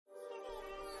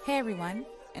Hey everyone,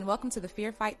 and welcome to the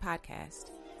Fear Fight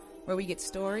podcast, where we get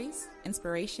stories,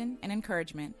 inspiration, and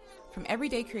encouragement from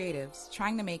everyday creatives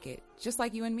trying to make it just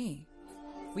like you and me.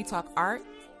 We talk art,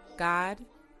 God,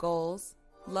 goals,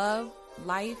 love,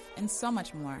 life, and so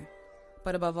much more.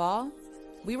 But above all,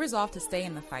 we resolve to stay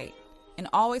in the fight and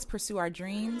always pursue our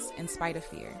dreams in spite of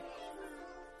fear.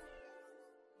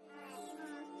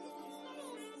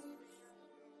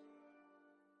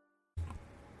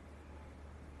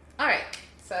 All right,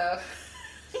 so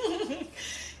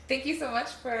thank you so much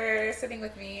for sitting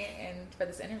with me and for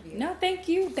this interview. No, thank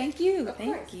you. Of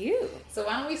course. You. So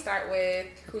why don't we start with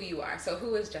who you are? So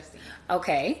who is Justine?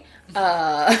 Okay.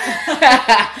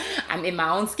 I'm in my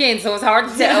own skin, so it's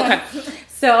hard to tell. Okay.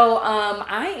 So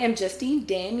I am Justine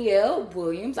Danielle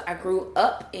Williams. I grew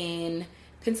up in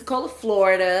Pensacola,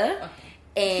 Florida,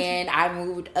 and I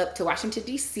moved up to Washington,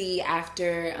 D.C.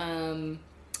 after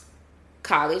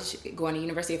college, going to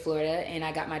University of Florida, and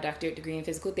I got my doctorate degree in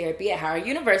physical therapy at Howard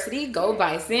University. Go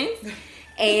Bisons.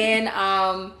 And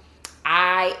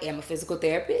I am a physical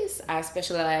therapist. I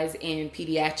specialize in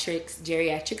pediatrics,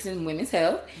 geriatrics, and women's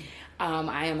health.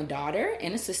 I am a daughter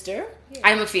and a sister. Yeah.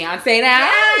 I'm a fiance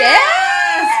now.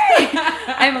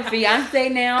 Yes! I'm a fiance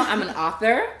now. I'm an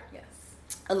author, yes,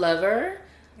 a lover,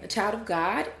 a child of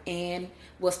God, and,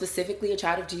 well, specifically a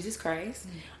child of Jesus Christ,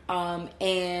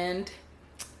 and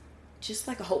just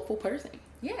like a hopeful person.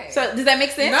 Yeah. So does that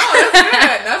make sense? No, that's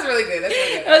good. That's really good.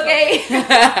 Okay.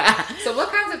 So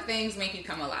what kinds of things make you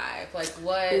come alive? Like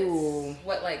what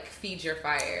like feeds your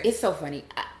fire? It's so funny.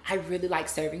 I really like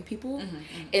serving people.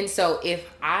 And so if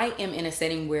I am in a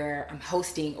setting where I'm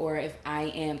hosting, or if I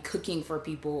am cooking for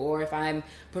people, or if I'm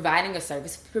providing a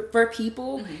service for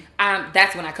people,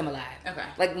 that's when I come alive. Okay.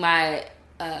 Like my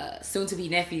soon-to-be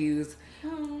nephew's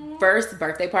first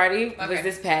birthday party was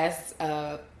this past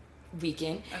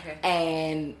weekend,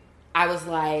 and I was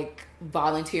like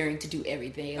volunteering to do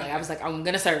everything. Like I was like, I'm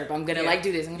gonna serve, I'm gonna like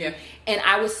do this, and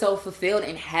I was so fulfilled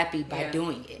and happy by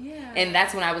doing it. And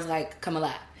that's when I was like, come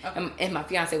alive. And my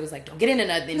fiance was like, don't get into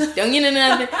nothing,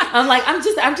 I'm like, I'm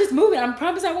just moving. I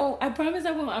promise I won't. I'm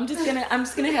just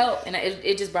gonna help. And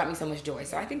it just brought me so much joy.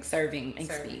 So I think serving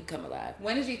makes me come alive.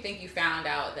 When did you think you found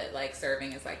out that like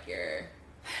serving is like your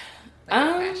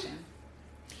passion?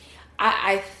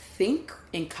 I think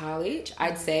in college,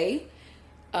 I'd say,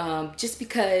 just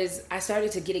because I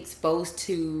started to get exposed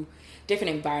to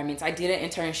different environments. I did an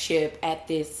internship at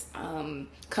this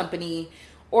company,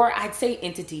 or I'd say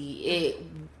entity.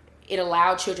 It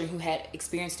allowed children who had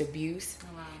experienced abuse. Oh,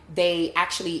 wow. They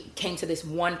actually came to this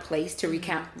one place to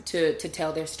recount, to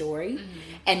tell their story,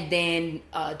 and then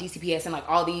DCPS and like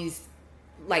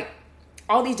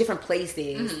all these different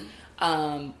places.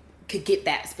 Could get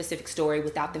that specific story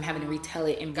without them having to retell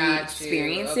it and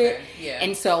re-experience it. Yeah.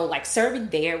 And so like serving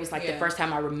there was like the first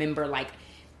time I remember like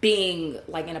being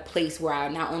like in a place where I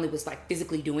not only was like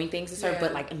physically doing things to serve,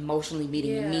 but like emotionally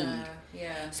meeting a need.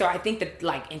 Yeah. So I think that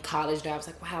like in college I was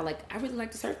like, wow, like I really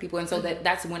like to serve people. And so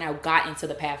that's when I got into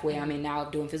the pathway I'm in now,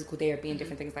 doing physical therapy and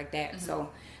different things like that. So I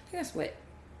think that's where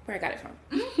I got it from.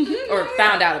 Or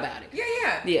found out about it.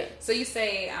 Yeah. So you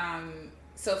say,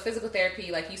 so physical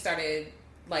therapy, like you started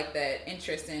like that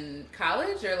interest in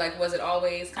college, or like was it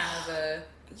always kind of a...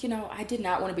 You know, I did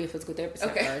not want to be a physical therapist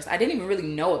at first. I didn't even really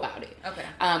know about it.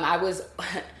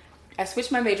 I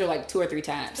switched my major like 2 or 3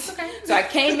 times. It's okay. So I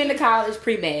came into college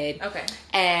pre-med. Okay.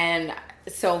 And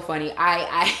it's so funny.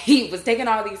 I was taking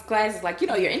all these classes, like, you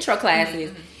know, your intro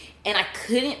classes, and I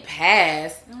couldn't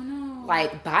pass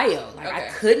like bio. Like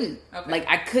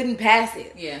I couldn't pass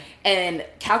it. Yeah. And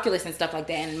calculus and stuff like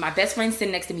that. And my best friend's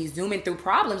sitting next to me zooming through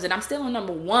problems, and I'm still on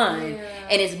number 1 and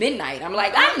it's midnight. I'm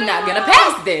like, I'm not gonna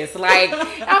pass this. Like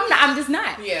I'm just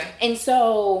not. Yeah. And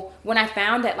so when I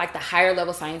found that like the higher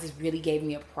level sciences really gave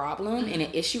me a problem and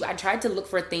an issue, I tried to look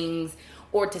for things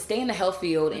or to stay in the health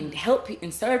field and help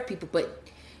and serve people, but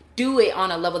do it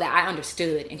on a level that I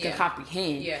understood and could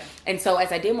comprehend. Yeah. And so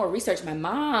as I did more research, my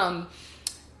mom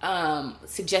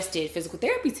suggested physical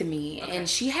therapy to me, and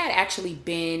she had actually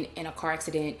been in a car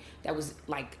accident that was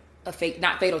like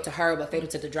not fatal to her, but fatal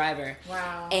to the driver.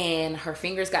 Wow. And her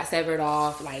fingers got severed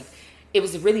off. Like it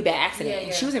was a really bad accident,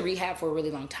 and she was in rehab for a really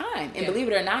long time. And believe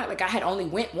it or not, like I had only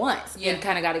went once and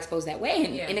kind of got exposed that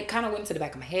way, and it kind of went to the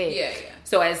back of my head. Yeah.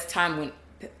 So as time went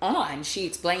on, she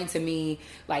explained to me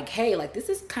like, hey, like this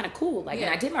is kind of cool. Like, and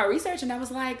I did my research, and I was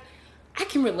like, I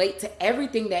can relate to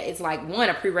everything that is like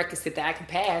a prerequisite that I can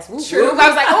pass. True. I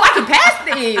was like, oh, I can pass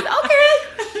these. Okay.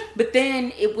 But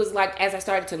then it was like, as I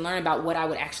started to learn about what I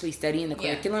would actually study in the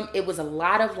curriculum, it was a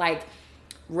lot of like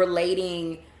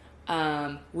relating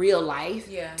real life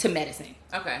to medicine.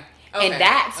 Okay. And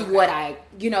that's what I,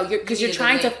 because you're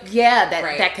trying to,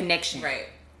 that connection. Right.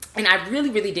 And I really,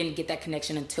 really didn't get that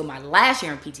connection until my last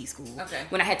year in PT school,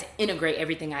 when I had to integrate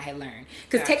everything I had learned.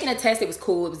 Because taking a test, it was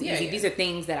cool, it was easy. These are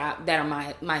things that are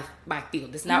my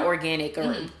field. It's not organic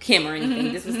or chem or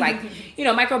anything. This was like,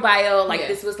 microbiome, like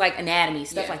this was like anatomy,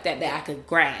 stuff like that I could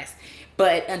grasp.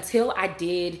 But until I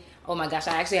did, oh my gosh,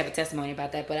 I actually have a testimony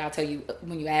about that, but I'll tell you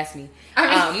when you ask me.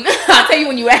 I'll tell you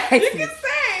when you ask me. You can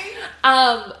say.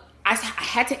 I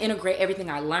had to integrate everything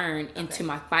I learned into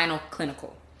my final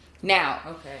clinical. Now,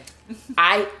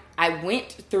 I went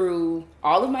through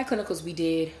all of my clinicals. We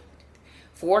did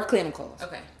 4 clinicals.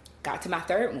 Okay. Got to my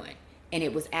 3rd one. And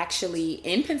it was actually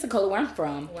in Pensacola, where I'm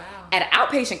from. Wow. At an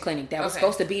outpatient clinic that was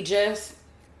supposed to be just,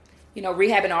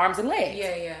 rehabbing arms and legs.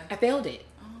 Yeah. I failed it.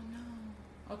 Oh,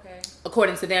 no. Okay.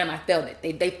 According to them, I failed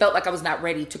it. They felt like I was not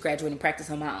ready to graduate and practice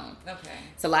on my own. Okay.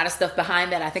 It's a lot of stuff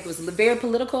behind that. I think it was very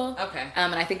political. Okay.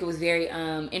 And I think it was very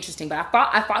interesting. But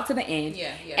I fought to the end.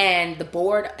 Yeah. And the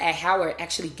board at Howard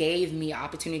actually gave me an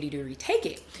opportunity to retake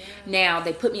it. Yeah. Now,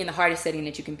 they put me in the hardest setting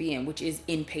that you can be in, which is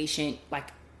inpatient,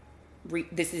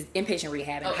 this is inpatient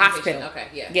rehab in a hospital. Okay,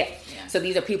 yeah. So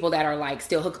these are people that are like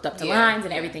still hooked up to lines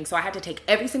and everything. So I had to take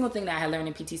every single thing that I had learned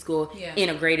in PT school,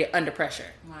 integrate it under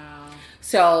pressure. Wow.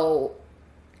 So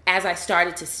as I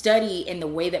started to study in the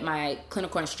way that my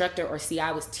clinical instructor or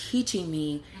CI was teaching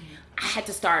me, I had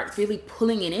to start really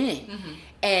pulling it in.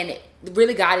 And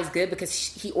really God is good because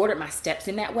he ordered my steps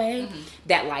in that way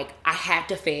that like I had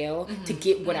to fail to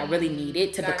get what I really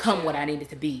needed to become what I needed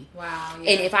to be. Wow.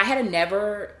 Yeah. And if I had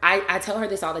never, I tell her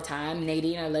this all the time,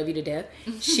 Nadine, I love you to death.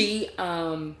 She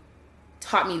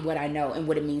taught me what I know and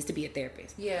what it means to be a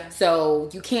therapist. Yeah. So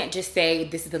you can't just say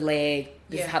this is the leg,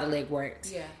 this is how the leg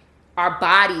works. Yeah. Our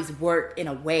bodies work in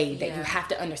a way that you have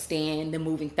to understand the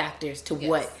moving factors to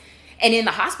what. And in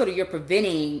the hospital, you're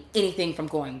preventing anything from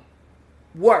going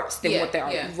worse than what they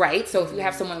are, right? So if you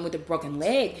have someone with a broken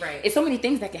leg, it's so many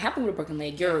things that can happen with a broken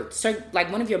leg. Your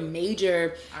like one of your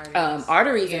major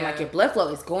arteries and like your blood flow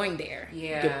is going there.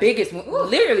 Your biggest,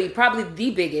 literally probably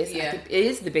the biggest. I think it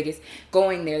is the biggest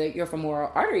going there. Your femoral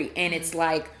artery, and it's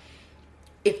like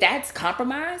if that's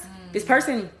compromised, this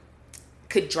person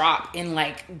could drop and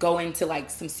like go into like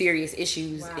some serious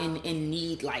issues and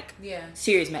need like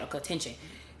serious medical attention.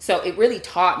 So it really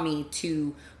taught me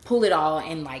to pull it all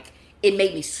and like it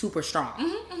made me super strong.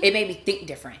 It made me think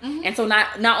different. And so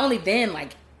not only then,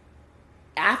 like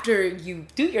after you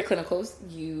do your clinicals,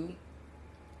 you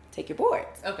take your boards.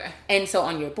 Okay. And so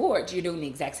on your boards, you're doing the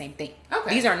exact same thing.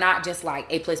 Okay. These are not just like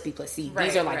A plus B plus C.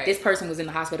 These are like this person was in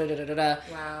the hospital,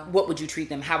 Wow. What would you treat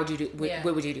them? How would you do?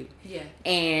 What would you do? Yeah.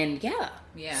 And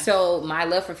so my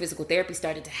love for physical therapy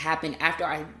started to happen after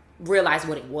I realized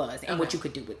what it was and what you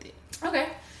could do with it. Okay.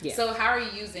 Yeah. So how are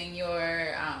you using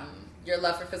your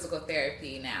love for physical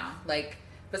therapy now? Like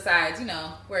besides,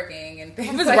 working and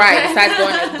things like that.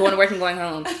 Besides going to work and going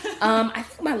home. I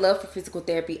think my love for physical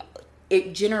therapy,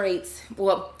 it generates,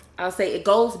 I'll say it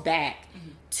goes back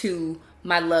to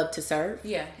my love to serve.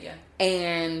 Yeah.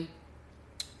 And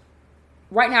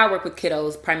right now I work with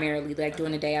kiddos primarily. Like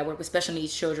during the day, I work with special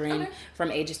needs children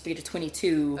from ages 3 to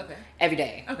 22 every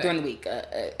day during the week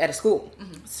at a school.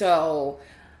 So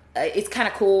it's kind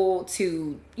of cool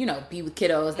to, be with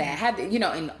kiddos that have,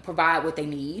 and provide what they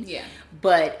need. Yeah.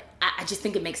 But I just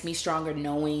think it makes me stronger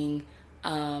knowing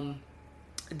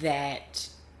that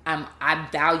I'm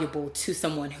valuable to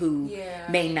someone who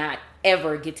may not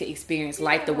ever get to experience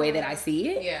life the way that I see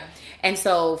it. Yeah. And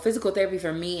so physical therapy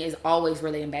for me is always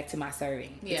relating back to my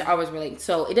serving. Yeah. It's always relating.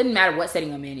 So it doesn't matter what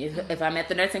setting I'm in. If I'm at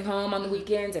the nursing home on the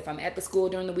weekends, if I'm at the school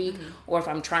during the week, or if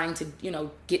I'm trying to,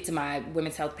 get to my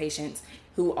women's health patients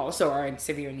who also are in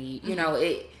severe need,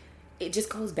 it just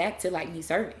goes back to like me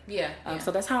serving. Yeah.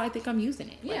 So that's how I think I'm using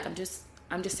it. Yeah. Like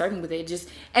I'm just serving with it,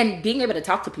 and being able to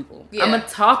talk to people. Yeah. I'm a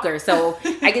talker, so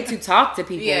I get to talk to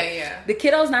people. Yeah. The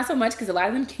kiddos not so much because a lot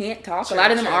of them can't talk. True, a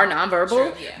lot of them are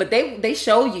nonverbal, but they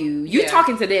show you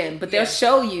talking to them, but they'll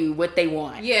show you what they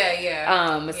want.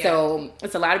 Yeah. So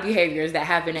it's a lot of behaviors that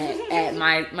happen at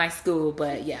my school,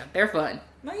 but they're fun.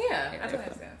 No, that's what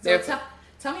I said. So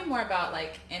tell me more about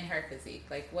like In Her Physique.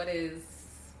 Like what is?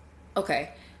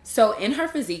 Okay, so In Her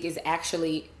Physique is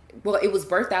actually. Well, it was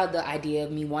birthed out of the idea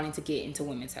of me wanting to get into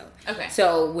women's health. Okay.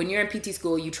 So when you're in PT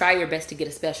school, you try your best to get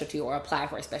a specialty or apply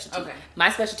for a specialty. Okay.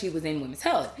 My specialty was in women's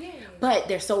health. Yay. But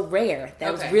they're so rare that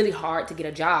it was really hard to get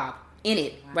a job in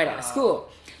it right out of school.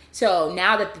 So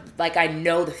now that like I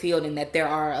know the field and that there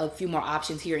are a few more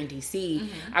options here in DC,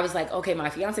 I was like, okay, my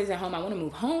fiance's at home. I want to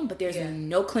move home, but there's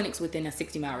no clinics within a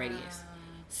 60-mile radius.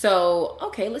 So,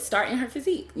 okay, let's start In Her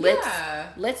Physique.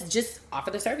 Let's just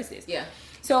offer the services. Yeah.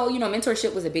 So, you know,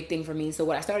 mentorship was a big thing for me. So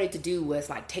what I started to do was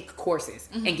like take courses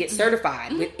and get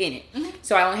certified within it.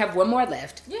 So I only have one more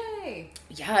left. Yay.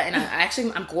 Yeah,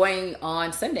 and I'm going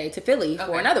on Sunday to Philly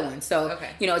for another one. So,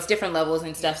 you know, it's different levels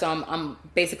and stuff. So I'm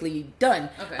basically done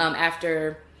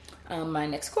after my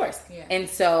next course. Yeah. And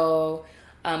so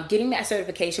getting that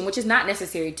certification, which is not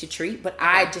necessary to treat, but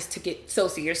I just took it so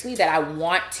seriously that I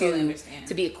want to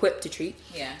be equipped to treat.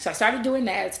 Yeah. So I started doing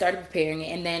that, started preparing it,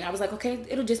 and then I was like, okay,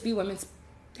 it'll just be women's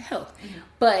health.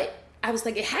 But I was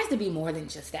like, it has to be more than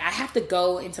just that. I have to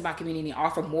go into my community and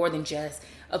offer more than just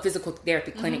a physical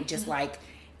therapy clinic, just like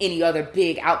any other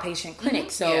big outpatient clinic.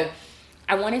 So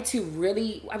I wanted to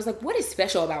really, I was like, what is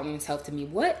special about women's health to me?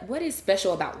 What is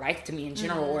special about life to me in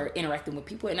general or interacting with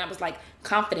people? And I was like,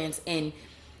 confidence in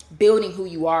building who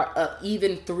you are up,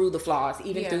 even through the flaws,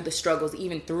 even through the struggles,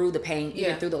 even through the pain,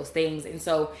 even through those things. And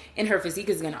so In Her Physique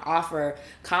is going to offer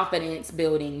confidence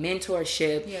building,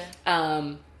 mentorship,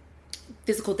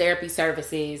 physical therapy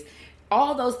services,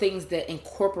 all those things that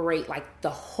incorporate like the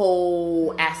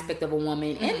whole aspect of a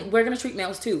woman. And we're going to treat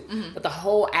males too, but the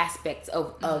whole aspects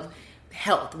of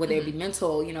health, whether it be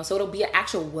mental, you know, so it'll be an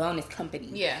actual wellness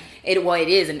company. Yeah. It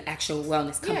is an actual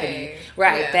wellness company.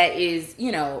 Right. Yeah. That is,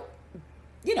 you know,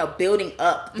 building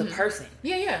up the person.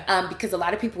 Yeah, yeah. Because a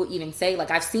lot of people even say, like,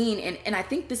 I've seen, and I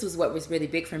think this was what was really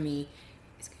big for me.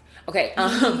 Okay.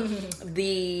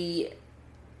 The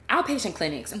outpatient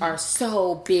clinics are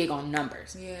so big on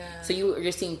numbers. Yeah. So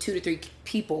you're seeing 2 to 3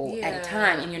 people at a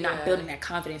time, and you're not building that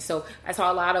confidence. So I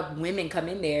saw a lot of women come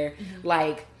in there,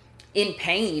 like, in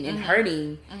pain and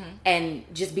hurting and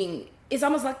just being, it's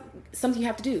almost like something you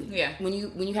have to do. Yeah. When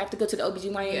you have to go to the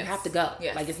OBGYN, you have to go.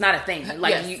 Yes. Like, it's not a thing.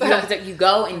 Like, you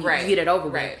go and you get it over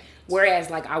with. Whereas,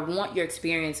 like, I want your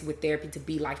experience with therapy to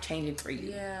be life-changing for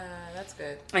you. Yeah, that's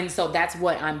good. And so that's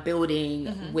what I'm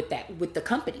building with the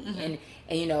company. And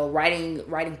you know,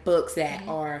 writing books that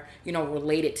are, you know,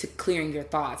 related to clearing your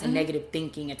thoughts and negative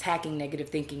thinking, attacking negative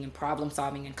thinking and problem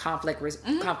solving and conflict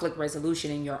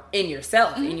resolution in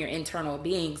yourself, in your internal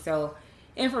being. So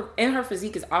In Her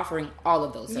Physique is offering all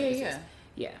of those services.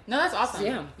 Yeah. No, that's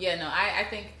awesome. Yeah, no, I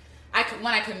think I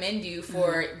commend you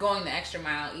for going the extra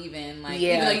mile, even like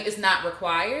even though it's not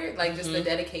required, like just the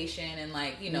dedication and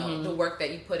like, you know, the work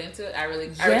that you put into it. I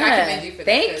commend you for that.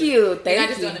 Thank you. You're not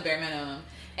just doing the bare minimum.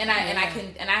 And I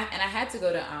had to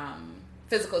go to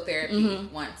physical therapy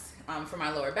once for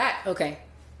my lower back. Okay.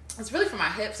 It's really for my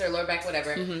hips or lower back,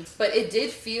 whatever. But it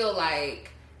did feel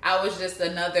like I was just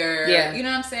another, you know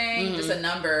what I'm saying? Just a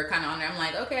number kind of on there. I'm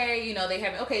like, okay, you know, they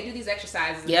have, do these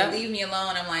exercises. And leave me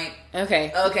alone. I'm like,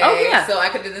 okay. Oh, yeah. So I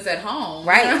could do this at home.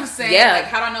 Right. You know what I'm saying? Yeah. Like,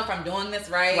 how do I know if I'm doing this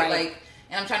right? Like,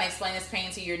 and I'm trying to explain this pain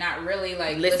to you. You're not really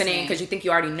like listening because you think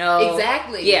you already know.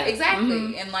 Exactly. Yeah.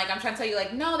 Exactly. And like, I'm trying to tell you,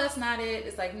 like, no, that's not it.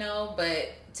 It's like, no,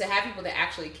 but to have people that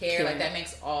actually care, like, that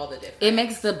makes all the difference. It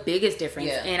makes the biggest difference.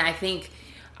 Yeah. And I think,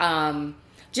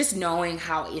 just knowing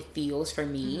how it feels for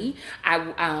me,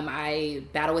 I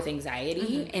battle with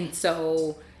anxiety, and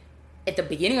so at the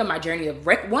beginning of my journey of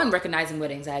recognizing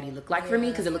what anxiety looked like for me,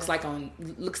 because it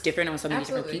looks different on so many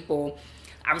different people,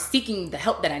 I was seeking the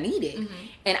help that I needed,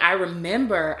 and I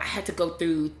remember I had to go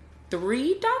through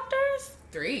 3 doctors,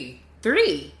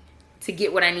 three to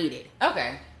get what I needed.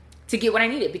 Okay. To get what I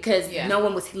needed because no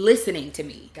one was listening to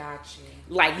me. Gotcha.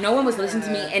 Like, no one was listening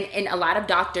to me, and a lot of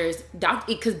doctors,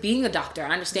 because being a doctor, I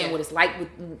understand what it's like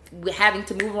with having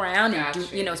to move around and do,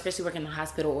 you know, especially working in a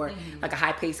hospital or like a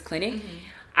high-paced clinic.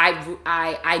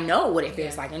 I know what it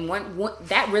feels like, and one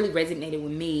that really resonated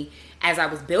with me as I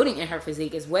was building In Her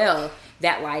Physique as well.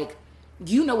 That, like,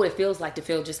 you know what it feels like to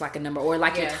feel just like a number, or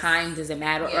like your time doesn't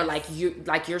matter, or like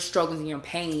your struggles and your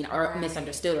pain are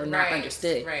misunderstood or not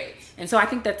understood. Right. And so I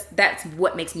think that's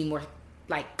what makes me more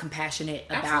like compassionate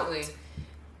about,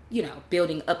 you know,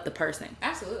 building up the person.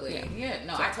 Absolutely. Yeah.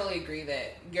 No, so I totally agree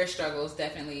that your struggles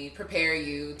definitely prepare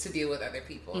you to deal with other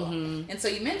people. And so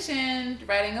you mentioned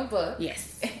writing a book.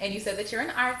 Yes. And you said that you're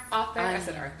an author. I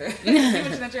said Arthur. You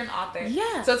mentioned that you're an author.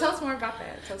 Yeah. So tell us more about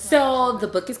that. So the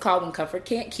book is called When Comfort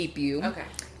Can't Keep You. Okay.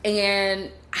 And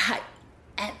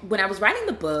when I was writing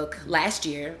the book last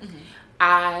year,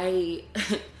 I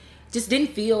just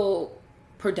didn't feel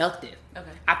productive. Okay.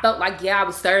 I felt like, I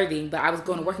was serving, but I was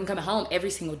going to work and coming home every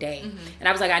single day. And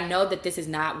I was like, I know that this is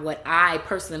not what I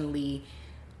personally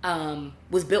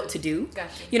was built to do.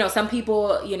 Gotcha. You know, some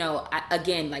people, you know,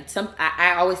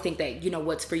 I always think that, you know,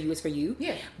 what's for you is for you.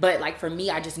 Yeah. But like for me,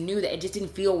 I just knew that it just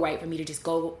didn't feel right for me to just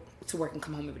go to work and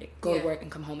come home every day. Go to work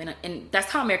and come home. And that's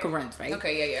how America runs, right?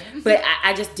 Okay, yeah. But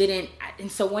I just didn't.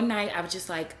 And so one night I was just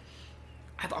like,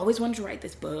 I've always wanted to write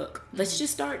this book. Let's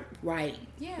just start writing.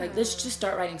 Yeah. Like, let's just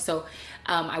start writing. So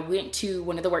I went to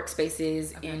one of the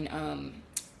workspaces in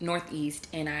Northeast,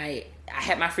 and I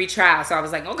had my free trial. So I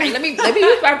was like, okay, let me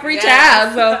use my free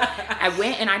trial. So I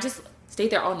went, and I just stayed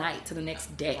there all night till the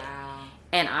next day. Wow.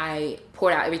 And I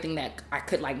poured out everything that I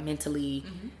could, like, mentally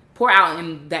pour out,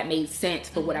 and that made sense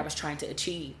for what I was trying to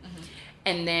achieve.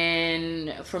 And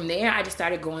then from there, I just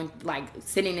started going, like,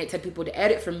 sending it to people to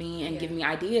edit for me and giving me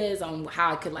ideas on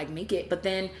how I could, like, make it. But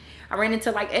then I ran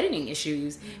into, like, editing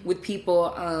issues with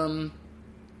people,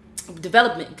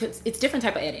 development, because it's different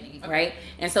type of editing, right?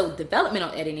 And so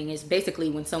developmental editing is basically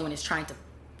when someone is trying to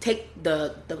take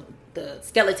the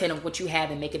skeleton of what you have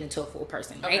and make it into a full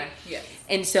person, right? Yes.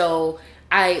 And so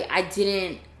I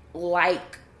didn't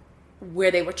like where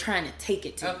they were trying to take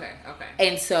it to. Okay.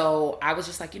 And so I was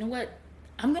just like, you know what?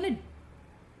 I'm going to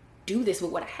do this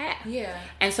with what I have. Yeah.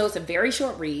 And so it's a very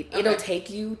short read. Okay. It'll take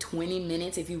you 20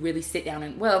 minutes if you really sit down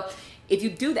and, well, if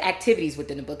you do the activities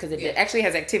within the book, because it actually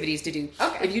has activities to do.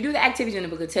 Okay. If you do the activities in the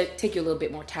book, it'll take you a little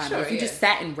bit more time. Sure, if you just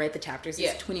sat and read the chapters,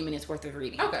 it's 20 minutes worth of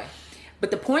reading. Okay. But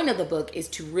the point of the book is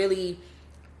to really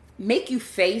make you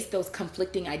face those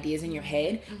conflicting ideas in your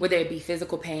head, whether it be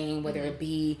physical pain, whether it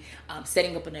be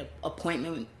setting up an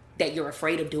appointment that you're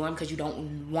afraid of doing because you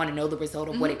don't want to know the result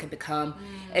of what it could become.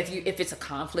 If it's a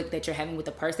conflict that you're having with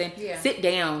a person, sit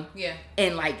down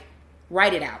and, like,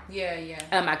 write it out.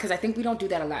 Because I think we don't do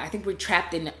that a lot. I think we're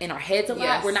trapped in our heads a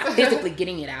lot. We're not physically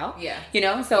getting it out. You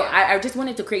know? So I just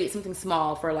wanted to create something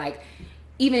small for, like,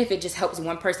 even if it just helps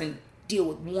one person deal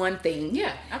with one thing,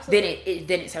 absolutely.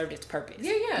 then it served its purpose.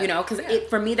 You know, because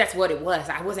for me, that's what it was.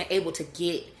 I wasn't able to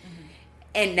get,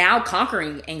 and now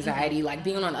conquering anxiety, like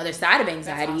being on the other side of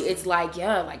anxiety, awesome. It's like,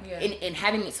 and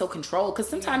having it so controlled, because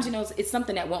sometimes, you know, it's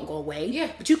something that won't go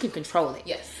away, but you can control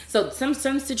it. So some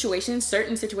situations,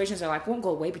 certain situations are like, won't go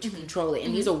away, but you can control it.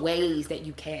 And these are ways that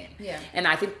you can. And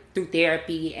I think through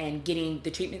therapy and getting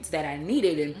the treatments that I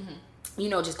needed and, you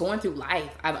know, just going through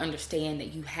life, I understand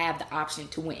that you have the option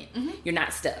to win. You're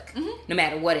not stuck, no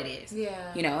matter what it is.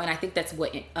 You know, and I think that's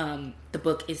what the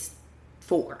book is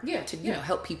for. To, you know,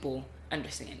 help people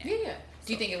understand that.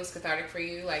 Do you think it was cathartic for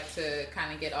you, like, to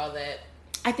kind of get all that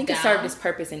I think it served its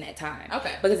purpose in that time.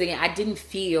 Because, again, I didn't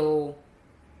feel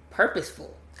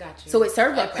purposeful. Gotcha. So it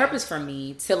served that purpose for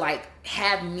me to, like,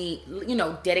 have me, you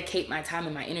know, dedicate my time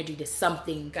and my energy to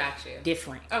something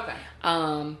different.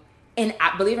 And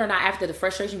I, believe it or not, after the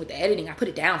frustration with the editing, I put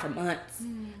it down for months.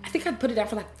 I think I put it down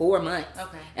for like 4 months.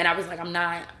 And I was like,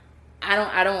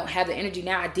 I don't have the energy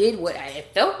now. I did it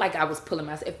felt like I was pulling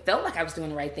myself. It felt like I was doing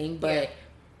the right thing, but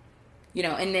you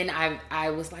know. And then I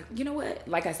was like, you know what?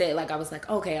 Like I said, like I was like,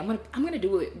 okay, I'm gonna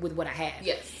do it with what I have.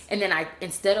 And then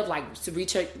instead of like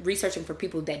researching for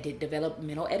people that did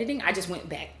developmental editing, I just went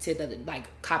back to the like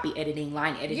copy editing,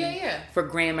 line editing for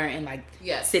grammar and like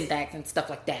syntax and stuff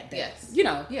like that. You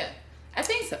know. I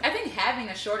think having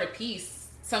a shorter piece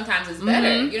sometimes is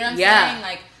better. You know what I'm saying?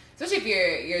 Like, especially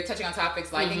if you're touching on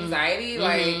topics like anxiety,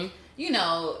 like, you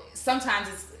know, sometimes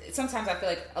I feel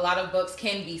like a lot of books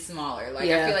can be smaller. Like,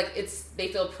 I feel like they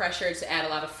feel pressured to add a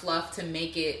lot of fluff to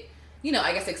make it, you know,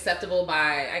 I guess acceptable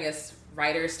by, I guess,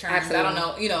 writers' terms. Absolutely. I don't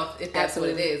know, you know, if that's what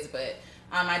it is, but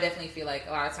I definitely feel like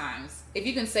a lot of times, if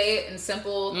you can say it in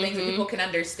simple things that people can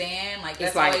understand, like,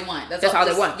 that's all they want. That's all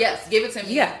they want. Yes, give it to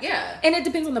me. And it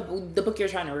depends on the book you're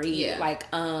trying to read. Like,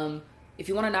 if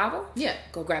you want a novel,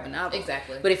 go grab a novel.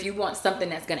 Exactly. But if you want something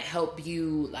that's going to help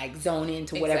you, like, zone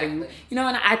into whatever you know,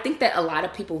 and I think that a lot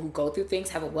of people who go through things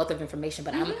have a wealth of information,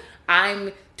 but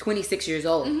I'm 26 years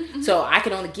old, so I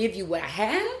can only give you what I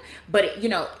have, but, you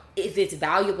know, if it's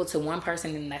valuable to one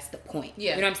person, then that's the point.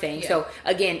 You know what I'm saying? So,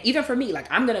 again, even for me, like,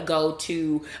 I'm going to go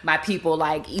to my people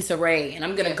like Issa Rae, and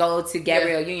I'm going to go to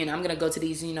Gabrielle Union. I'm going to go to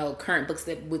these, you know, current books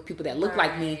with people that look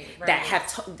like me, that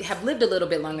have lived a little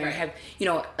bit longer and have, you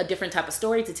know, a different type of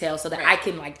story to tell, so that I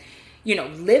can, like, you know,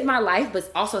 live my life, but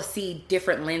also see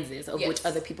different lenses of which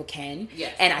other people can.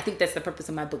 And I think that's the purpose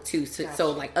of my book too.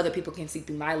 So like other people can see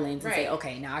through my lens and say,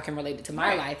 okay, now I can relate it to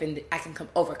my life and I can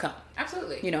overcome.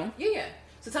 Absolutely. You know?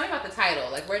 So tell me about the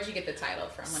title. Like, where did you get the title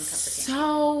from? When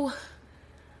So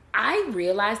I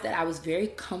realized that I was very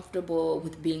comfortable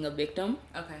with being a victim.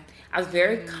 I was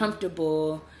very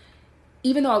comfortable.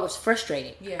 Even though I was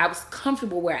frustrated, I was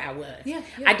comfortable where I was.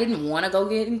 I didn't want to go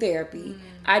get in therapy.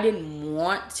 I didn't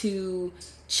want to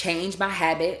change my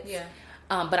habits.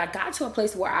 But I got to a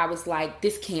place where I was like,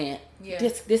 this can't,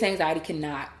 this anxiety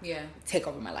cannot take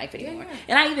over my life anymore.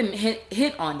 And I even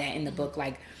hint on that in the book.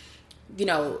 Like, you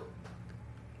know,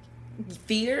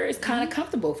 fear is kind of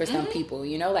comfortable for some people,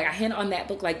 you know, like I hint on that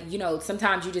book, like, you know,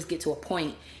 sometimes you just get to a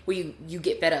point where you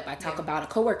get fed up. I talk about a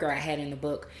coworker I had in the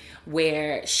book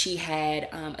where she had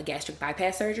a gastric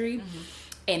bypass surgery,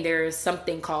 and there's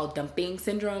something called dumping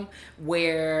syndrome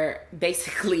where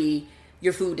basically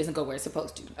your food doesn't go where it's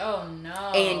supposed to. Oh no.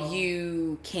 And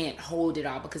you can't hold it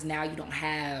all because now you don't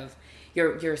have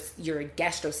your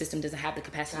gastro system doesn't have the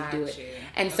capacity to do it.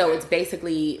 And so it's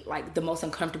basically like the most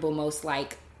uncomfortable, most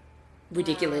like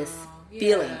ridiculous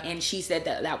feeling. And she said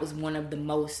that was one of the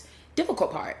most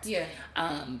difficult parts.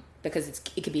 Because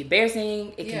it can be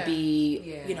embarrassing, it can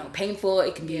be you know, painful,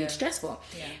 it can be stressful.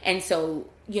 And so,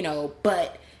 you know,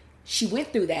 but she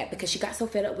went through that because she got so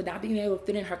fed up with not being able to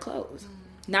fit in her clothes.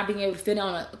 Not being able to fit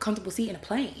on a comfortable seat in a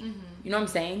plane. You know what I'm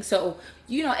saying? So,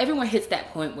 you know, everyone hits that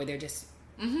point where they're just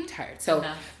tired. So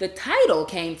the title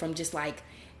came from just like,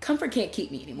 comfort can't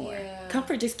keep me anymore.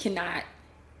 Comfort just cannot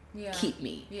keep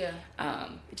me.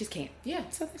 It just can't.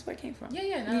 So that's where it came from.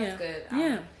 That's good.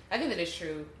 I think that is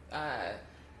true.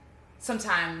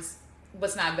 Sometimes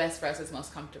what's not best for us is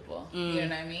most comfortable. You know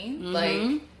what I mean?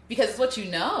 Like, because it's what you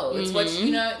know. It's what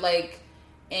you know, like,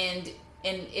 and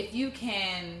if you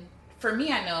can, for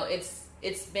me, I know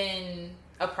it's been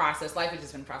a process. Life has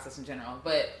just been a process in general.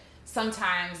 But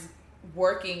sometimes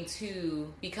working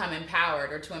to become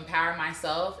empowered or to empower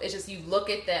myself, it's just, you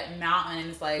look at that mountain and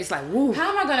it's like woo,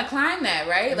 how am I going to climb that,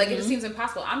 right? Like, it just seems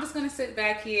impossible. I'm just going to sit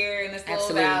back here in this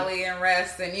little valley and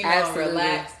rest and, you know,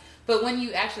 relax. But when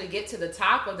you actually get to the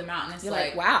top of the mountain, it's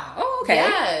like, wow, oh, okay.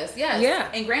 Yes.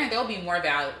 And granted, there'll be more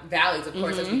valleys, of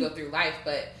course, as we go through life,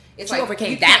 but it's you like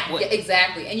overcame that one.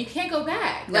 Exactly. And you can't go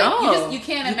back. No. Like, you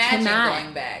can't imagine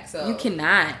going back. So you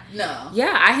cannot. No.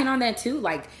 Yeah, I hit on that too.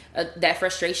 Like, that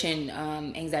frustration,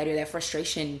 anxiety, or that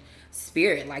frustration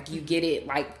spirit. Like, you get it.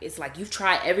 Like, it's like you've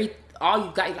tried all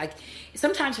you got. Like,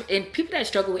 sometimes, and people that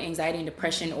struggle with anxiety and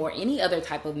depression or any other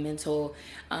type of mental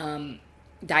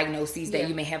diagnoses that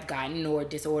you may have gotten, or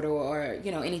disorder, or,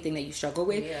 you know, anything that you struggle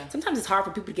with, sometimes it's hard for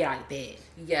people to get out of bed.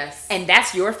 And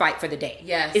that's your fight for the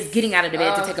day. Is getting out of the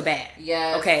bed to take a bath.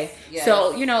 Okay.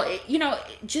 So, you know,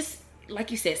 just like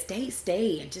you said,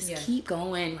 stay and just keep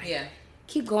going.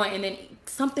 Keep going, and then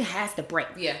something has to break.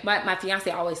 My fiance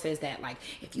always says that, like,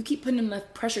 if you keep putting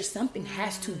enough pressure, something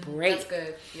has to break.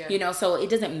 That's good. You know, so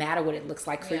it doesn't matter what it looks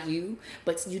like for you,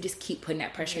 but you just keep putting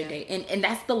that pressure a day. And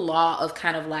that's the law of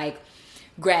kind of like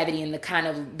gravity, and the kind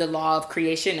of the law of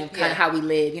creation of kind of how we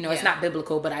live. You know, it's not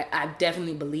biblical, but I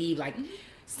definitely believe like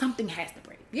something has to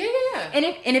break.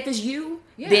 And if it's you,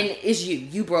 then it's you.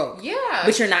 You broke.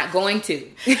 But you're not going to.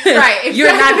 Right. Exactly.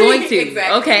 You're not going to.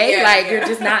 Exactly. Okay. Like, you're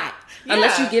just not.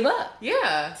 Unless you give up.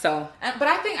 So. But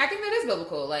I think that is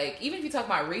biblical. Like, even if you talk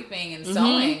about reaping and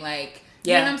sowing, like,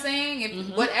 you know what I'm saying?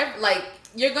 If whatever, like,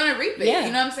 you're gonna reap it.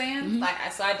 You know what I'm saying? Like,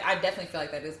 so I definitely feel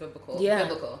like that is biblical.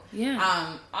 Biblical.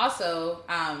 Also,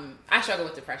 I struggle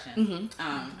with depression.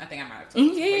 I think I might have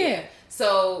told you.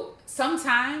 So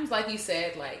sometimes, like you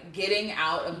said, like, getting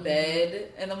out of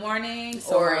bed in the morning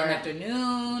or in the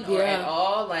afternoon or at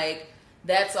all, like,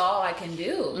 that's all I can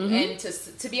do. And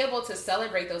to be able to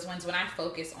celebrate those wins, when I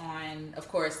focus on, of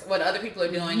course, what other people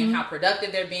are doing and how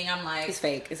productive they're being, I'm like, it's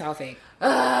fake. It's all fake. What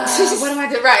am I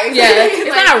doing? Right. It's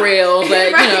like, not real, but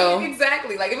you know.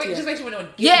 Exactly. Like, it just makes you want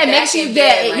to it makes you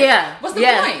get, like, what's the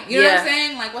point? You know what I'm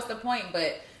saying? Like, what's the point?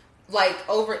 But, like,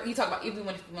 you talk about, even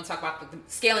when you want to talk about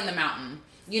scaling the mountain,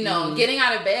 you know, getting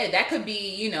out of bed, that could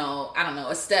be, you know, I don't know,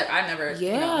 a step. I never,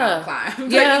 you know, climb.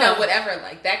 But, you know, whatever,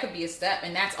 like, that could be a step.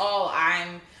 And that's all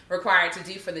I'm required to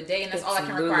do for the day. And that's all I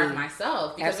can require of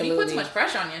myself. Because when you put too much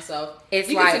pressure on yourself, you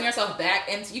can send yourself back,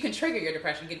 and you can trigger your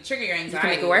depression, you can trigger your anxiety. You can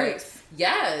make it worse.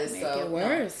 Make it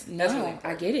worse. No, really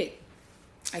I get it.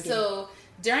 So,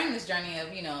 during this journey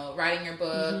of, you know, writing your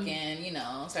book and, you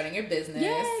know, starting your business.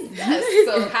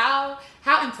 So how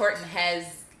important has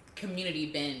community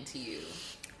been to you?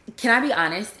 Can I be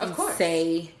honest and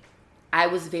say I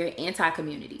was very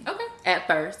anti-community at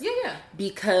first.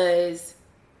 Because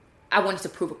I wanted to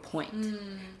prove a point.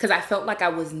 Because I felt like I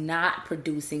was not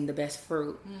producing the best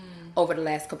fruit over the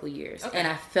last couple of years. And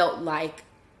I felt like,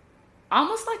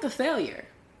 almost like a failure.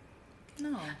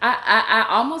 No. I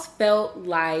almost felt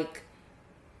like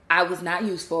I was not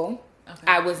useful.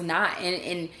 I was not.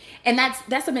 And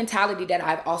that's a mentality that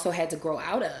I've also had to grow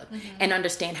out of and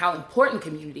understand how important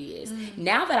community is.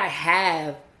 Now that I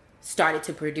have started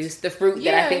to produce the fruit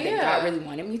that I think that God really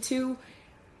wanted me to,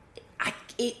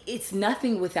 it's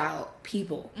nothing without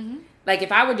people. Like,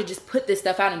 if I were to just put this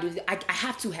stuff out and do this, I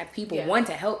have to have people, one,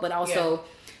 to help, but also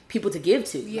people to give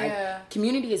to. Like,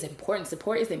 community is important.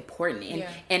 Support is important.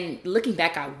 And looking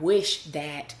back, I wish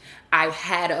that I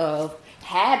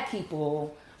had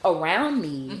people around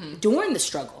me during the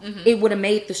struggle. It would have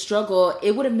made the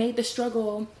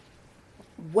struggle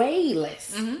way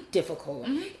less difficult.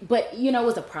 But, you know, it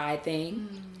was a pride thing.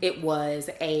 It was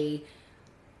a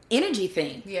energy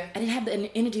thing. Yeah. I didn't have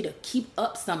the energy to keep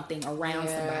up something around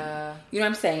somebody. You know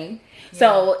what I'm saying? Yeah.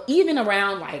 So even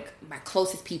around like my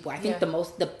closest people, I think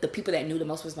the people that knew the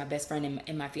most was my best friend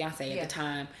and my fiance at the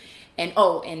time. And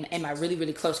my really,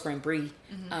 really close friend Bree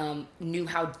knew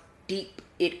how deep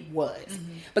it was.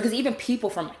 Because even people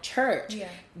from my church,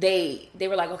 they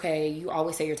were like, okay, you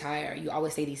always say you're tired, you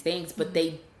always say these things, but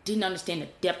they didn't understand the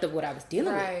depth of what I was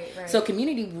dealing with. Right. So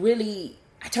community really,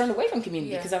 I turned away from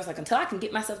community because I was like, until I can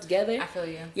get myself together. I feel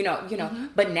you. You know.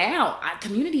 But now,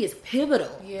 community is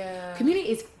pivotal. Yeah. Community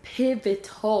is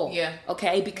pivotal. Yeah.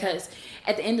 Okay? Because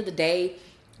at the end of the day,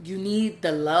 you need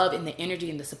the love and the energy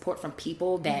and the support from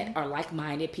people that are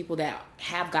like-minded, people that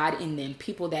have God in them,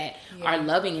 people that are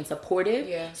loving and supportive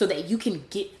so that you can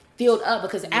get filled up.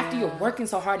 Because after you're working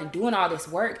so hard and doing all this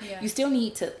work, you still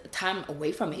need time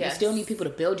away from it. You still need people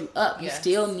to build you up. You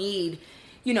still need,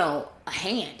 you know, a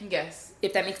hand. Yes.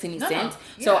 If that makes any sense.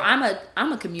 Yeah. So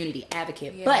I'm a community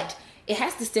advocate, but it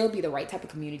has to still be the right type of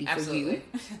community for you.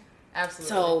 Absolutely.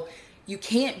 So you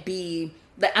can't be,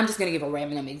 I'm just going to give a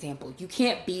random example. You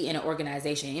can't be in an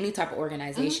organization, any type of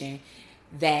organization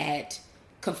that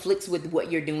conflicts with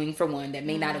what you're doing, for one, that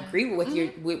may not agree with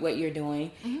what you're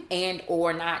doing and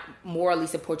or not morally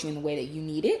support you in the way that you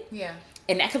need it. Yeah.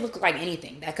 And that could look like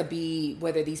anything. That could be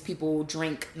whether these people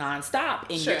drink nonstop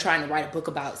and you're trying to write a book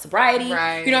about sobriety.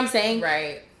 Right. You know what I'm saying?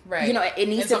 Right. Right. You know, it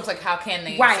needs to, like, how can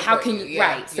they? Right. How can you?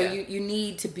 Right. So you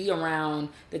need to be around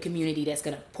the community that's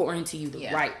going to pour into you the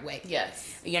right way.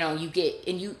 Yes. You know, you get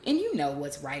and you know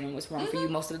what's right and what's wrong for you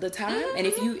most of the time. And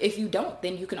if you don't,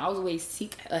 then you can always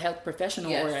seek a health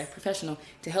professional or a professional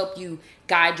to help you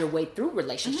guide your way through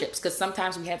relationships. Because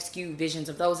sometimes we have skewed visions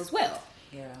of those as well.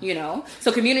 Yeah. You know,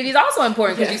 so community is also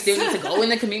important because you still need to go in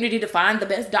the community to find the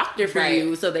best doctor for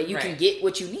you so that you can get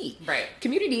what you need. Right.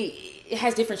 Community, it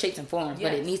has different shapes and forms,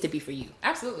 but it needs to be for you.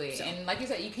 Absolutely. So. And like you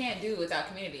said, you can't do without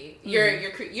community.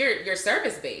 You're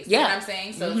service based. You know what I'm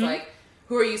saying? So it's like,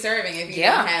 who are you serving if you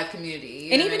don't have community?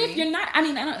 You and even if you're not, I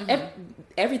mean,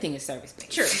 everything is service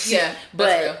based. Sure. Yeah.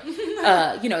 But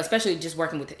you know, especially just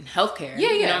working with in healthcare.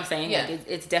 Yeah. You know what I'm saying? Yeah. Like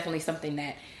it's definitely something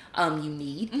that you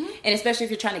need, and especially if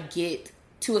you're trying to get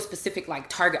to a specific like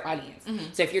target audience.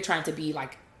 So if you're trying to be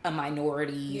like a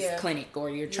minorities clinic, or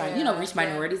you're trying, you know, reach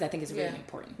minorities, I think it's really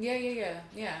important.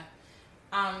 Yeah.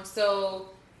 So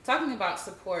talking about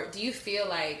support, do you feel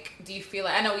like,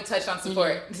 I know we touched on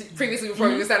support previously before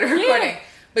we started recording,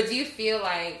 but do you feel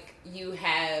like you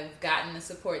have gotten the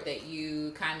support that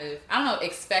you kind of, I don't know,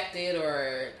 expected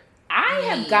or I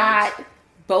have got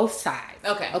both sides.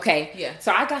 Okay. Yeah.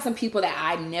 So I got some people that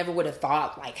I never would have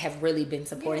thought like have really been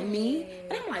supporting me.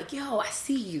 And I'm like, yo, I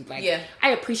see you. Like,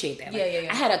 I appreciate that.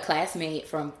 Like, I had a classmate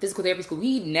from physical therapy school.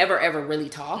 We never ever really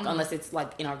talk unless it's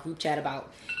like in our group chat about,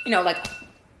 you know, like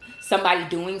somebody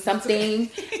doing something,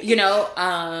 you know,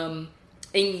 and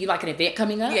you like an event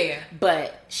coming up.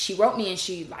 But she wrote me and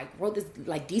she like wrote this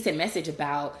like decent message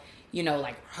about, you know,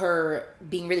 like her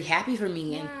being really happy for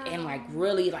me and like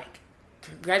really like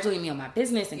congratulating me on my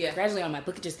business and congratulating on my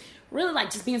book, and just really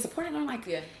like just being supportive. And I'm like,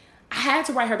 I had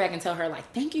to write her back and tell her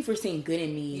like, thank you for seeing good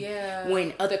in me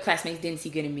when other classmates didn't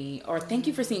see good in me, or thank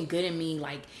you for seeing good in me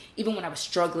like even when I was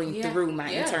struggling through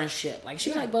my internship. Like she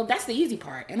was like, well, that's the easy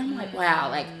part. And I'm like, wow,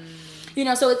 like, you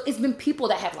know, so it's been people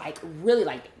that have like really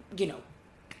like, you know,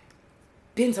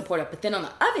 been supportive. But then on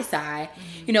the other side,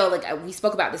 you know, like we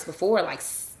spoke about this before, like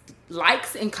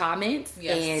likes and comments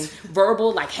and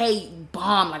verbal like, hey,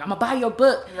 bomb, like I'm gonna buy your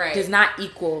book, does not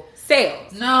equal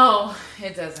sales. No,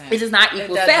 it doesn't. It does not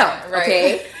equal sales.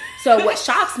 Okay. So what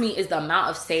shocks me is the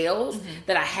amount of sales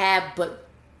that I have, but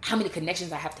how many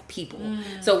connections I have to people.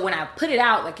 So when I put it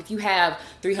out, like if you have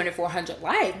 300, 400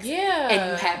 likes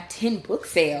and you have 10 book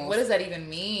sales, what does that even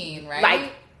mean? Right?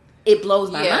 Like it blows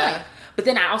my mind. But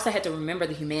then I also had to remember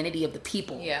the humanity of the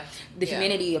people. Yeah. The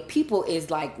humanity of people is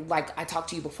like I talked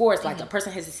to you before. It's like a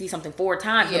person has to see something 4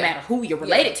 times, no matter who you're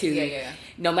related to,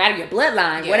 no matter your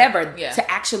bloodline, whatever,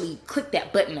 to actually click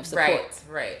that button of support.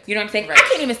 Right. You know what I'm saying? Right. I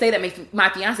can't even say that my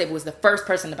fiance was the first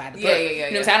person to buy the book. You know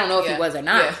what I'm saying? I don't know if he was or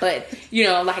not, but you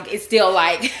know, like it's still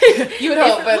like you would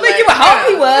hope, but like, you would hope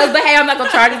he was. But hey, I'm not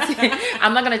gonna charge it.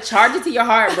 I'm not gonna charge it to your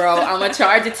heart, bro. I'm gonna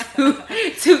charge it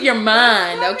to your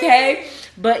mind. Okay.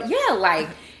 But yeah, like,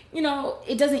 you know,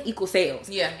 it doesn't equal sales.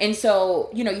 Yeah. And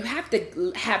so, you know, you have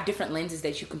to have different lenses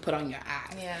that you can put on your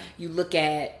eye. Yeah. You look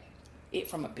at it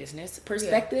from a business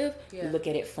perspective. You look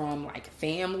at it from like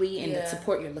family and the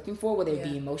support you're looking for, whether it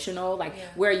be emotional, like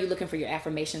where are you looking for your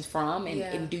affirmations from,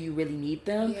 and do you really need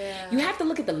them? You have to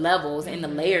look at the levels and the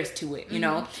layers to it, you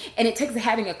know, and it takes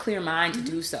having a clear mind to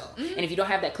do so. And if you don't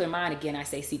have that clear mind, again, I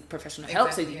say seek professional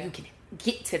help so that you can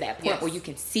get to that point where you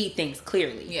can see things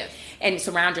clearly and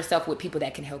surround yourself with people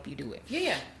that can help you do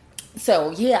it. So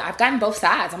I've gotten both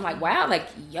sides. I'm like, wow, like,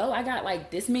 yo, I got like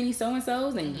this many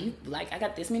so-and-sos and you like, I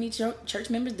got this many church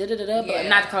members, but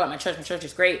not to call it my church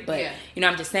is great, but you know,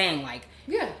 I'm just saying like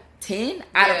 10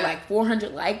 out of like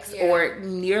 400 likes or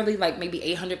nearly like maybe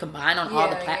 800 combined on all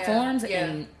the platforms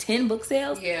and 10 book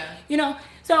sales, you know?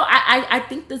 So I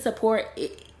think the support,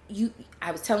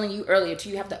 I was telling you earlier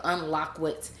too, you have to unlock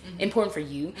what's important for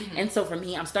you. And so for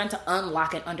me, I'm starting to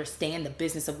unlock and understand the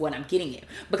business of what I'm getting in,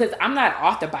 because I'm not an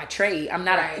author by trade. I'm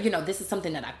not, you know, this is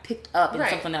something that I picked up and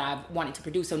something that I wanted to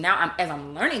produce. So now as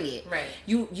I'm learning it,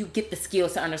 you get the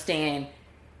skills to understand,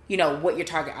 you know, what your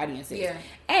target audience is.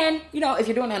 And, you know, if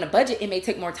you're doing it on a budget, it may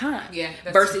take more time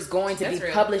versus going to be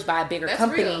published by a bigger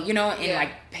company, you know, and like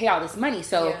pay all this money.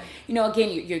 So, you know, again,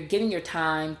 you're giving your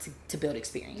time to build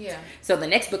experience. So the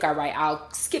next book I write,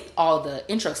 I'll skip all the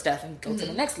intro stuff and go to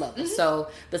the next level. So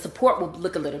the support will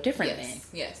look a little different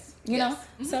then. You know?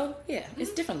 So,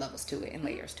 it's different levels to it and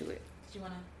layers to it. Do you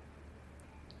want to?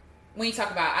 When you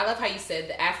talk about, I love how you said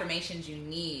the affirmations you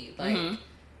need, like,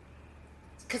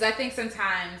 because I think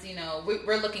sometimes, you know,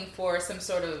 we're looking for some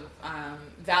sort of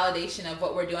validation of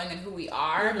what we're doing and who we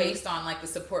are based on, like, the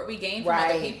support we gain from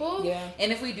other people.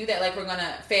 And if we do that, like, we're going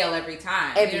to fail every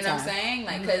time. You know what I'm saying?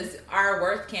 Like, because our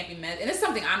worth can't be measured. And it's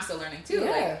something I'm still learning, too.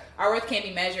 Like, our worth can't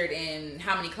be measured in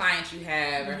how many clients you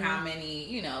have or how many,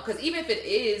 you know, because even if it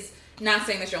is, not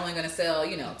saying that you're only going to sell,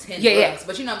 you know, 10 books,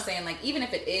 but you know what I'm saying? Like, even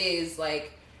if it is,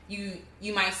 like,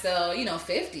 you might sell, you know,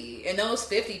 50, and those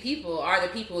 50 people are the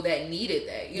people that needed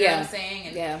that. You know what I'm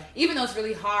saying? And even though it's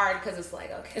really hard, because it's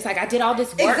like, okay, it's like I did all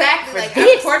this work. Exactly. Like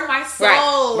I poured my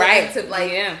soul into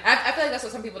like. I feel like that's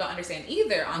what some people don't understand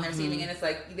either on their receiving, and it's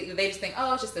like they just think,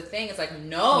 oh, it's just a thing. It's like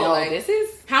no, like, this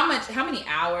is how many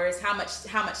hours, how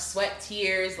much sweat,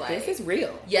 tears, like this is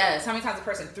real. Yes, how many times a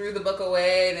person threw the book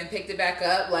away and then picked it back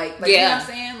up, like you know what I'm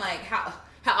saying? Like how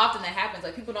often that happens.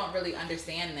 Like people don't really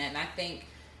understand that, and I think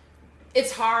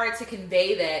it's hard to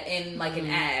convey that in like an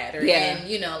ad or in,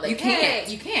 you know, like you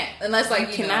can't unless like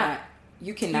you cannot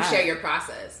you share your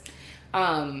process.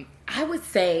 I would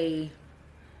say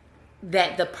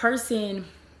that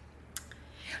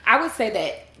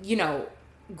you know,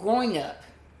 growing up,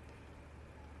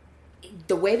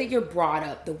 the way that you're brought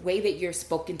up, the way that you're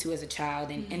spoken to as a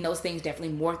child, and those things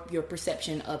definitely morph your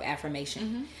perception of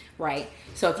affirmation, right?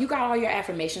 So if you got all your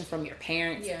affirmations from your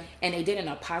parents and they did it in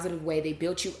a positive way, they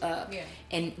built you up,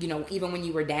 and you know, even when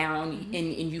you were down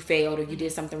and you failed or you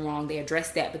did something wrong, they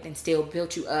addressed that, but then still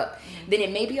built you up, then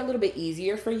it may be a little bit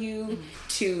easier for you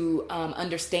to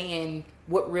understand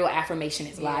what real affirmation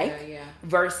is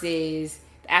versus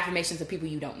the affirmations of people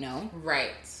you don't know.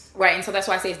 Right, and so that's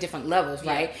why I say it's different levels,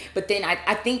 right? But then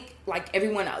I think, like,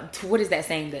 everyone, what is that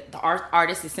saying? That the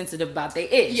artist is sensitive about their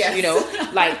itch, you know?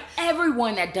 Like,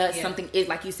 everyone that does something is,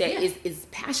 like you said, is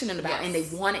passionate about and they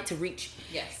want it to reach,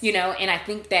 you know? And I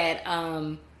think that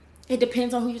it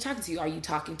depends on who you're talking to. Are you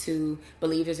talking to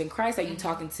believers in Christ? Are you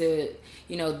talking to,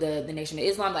 you know, the Nation of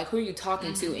Islam? Like, who are you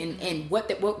talking to? And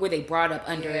what were they brought up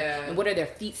under? And what are their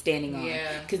feet standing on?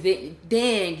 Because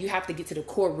then you have to get to the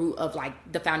core root of, like,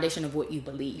 the foundation of what you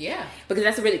believe. Because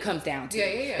that's what it really comes down to.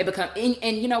 It becomes,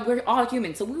 and you know, we're all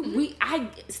human. So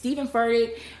Stephen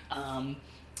Furtick,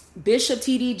 Bishop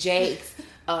T.D. Jakes,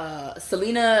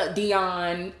 Selena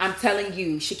Dion, I'm telling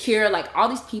you, Shakira, like all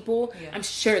these people, I'm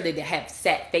sure that they have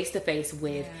sat face to face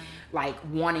with like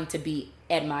wanting to be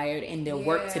admired and their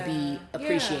work to be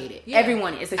appreciated.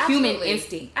 Everyone, it's a human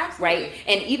instinct, right?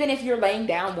 And even if you're laying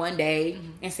down one day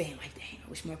and saying like, dang, I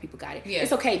wish more people got it.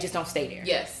 It's okay, just don't stay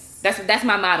there. That's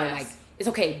my motto. Like, it's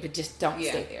okay, but just don't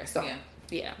stay there. So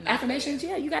affirmations,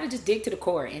 you got to just dig to the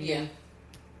core and then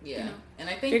you know, and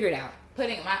I think figure it out. My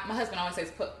husband always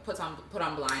says put on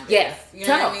blinders. You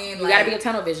know what I mean? You gotta be a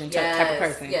tunnel vision type of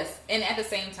person. And at the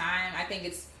same time, I think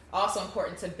it's also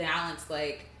important to balance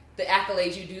like the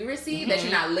accolades you do receive that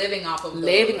you're not living off of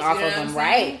them,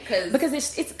 right? Because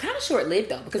it's kind of short lived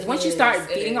though. Because once you start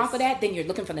feeding off of that, then you're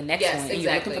looking for the next one, and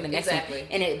you're looking for the next one,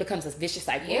 and it becomes a vicious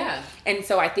cycle. And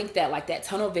so I think that like that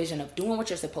tunnel vision of doing what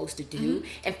you're supposed to do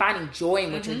and finding joy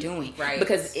in what you're doing,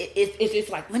 because it's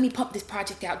like, let me pump this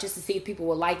project out just to see if people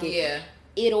will like it.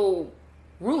 It'll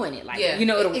ruin it, like you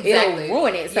know, it'll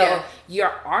ruin it. So your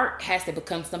art has to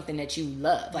become something that you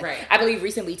love. Like I believe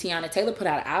recently Tiana Taylor put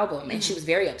out an album and she was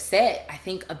very upset, I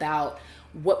think, about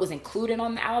what was included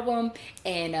on the album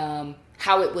and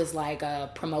how it was like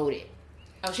promoted.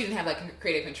 Oh, she didn't have like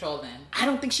creative control then. I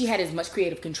don't think she had as much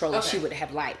creative control as she would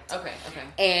have liked. Okay.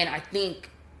 And I think,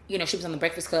 you know, she was on the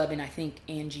Breakfast Club and I think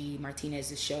Angie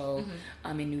Martinez's show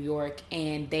in New York,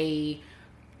 and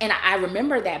I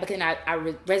remember that because I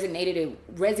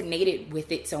resonated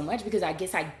with it so much because I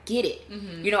guess I get it.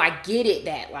 You know, I get it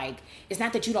that like it's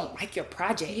not that you don't like your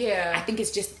project. Yeah. I think it's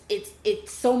just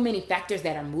it's so many factors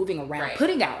that are moving around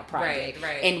putting out a project.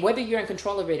 Right. And whether you're in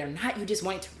control of it or not, you just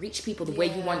want it to reach people the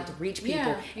way you want it to reach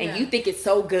people. Yeah. And you think it's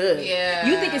so good. Yeah.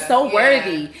 You think it's so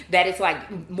worthy that it's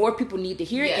like more people need to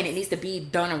hear it and it needs to be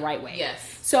done the right way.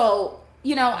 Yes. So,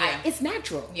 you know, it's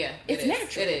natural. Yeah, it's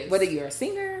natural. It is. Whether you're a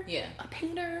singer, a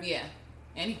painter,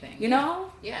 anything. You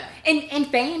know, and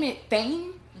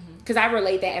fame, because I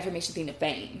relate that affirmation thing to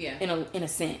fame. Yeah. In a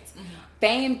sense,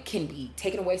 fame can be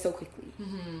taken away so quickly.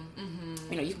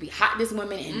 You know, you can be hot this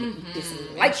woman and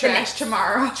like trash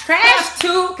tomorrow, trash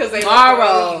too because they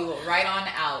tomorrow, you right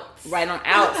on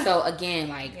out. So again,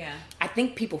 like I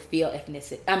think people feel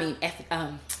ethnicity. I mean,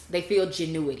 they feel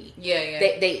genuity. Yeah.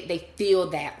 They feel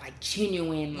that like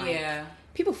genuine. Like,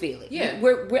 people feel it. Yeah.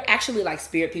 We're actually like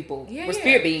spirit people. We're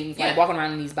spirit beings, like walking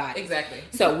around in these bodies. Exactly.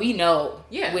 So we know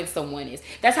when someone is.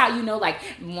 That's how you know. Like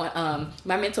my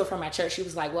mentor from my church, she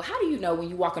was like, "Well, how do you know when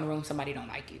you walk in a room somebody don't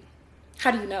like you? How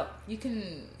do you know? You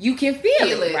can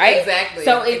feel it, right? Exactly.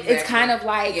 So it's kind of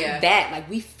like that. Like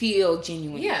we feel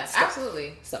genuine. Yeah, stuff.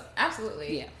 Absolutely. So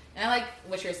absolutely. Yeah. And I like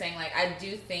what you're saying. Like I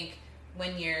do think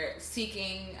when you're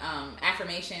seeking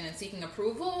affirmation and seeking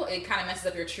approval, it kind of messes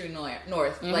up your true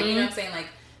north. Like, you know what I'm saying? Like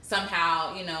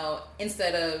somehow, you know,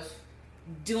 instead of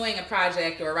doing a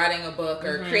project or writing a book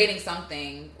or creating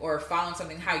something or following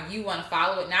something how you want to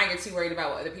follow it, now you're too worried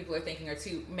about what other people are thinking or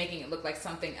too making it look like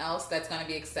something else that's going to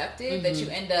be accepted, that you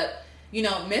end up, you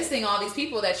know, missing all these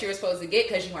people that you were supposed to get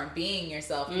because you weren't being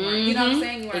yourself. You weren't, you know what I'm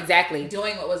saying? You weren't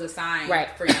doing what was assigned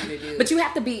for you to do. But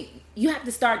you have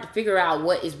to start to figure out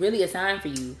what is really assigned for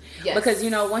you. Yes. Because, you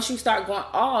know, once you start going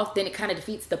off, then it kind of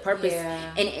defeats the purpose.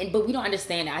 Yeah. But we don't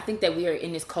understand that. I think that we are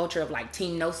in this culture of like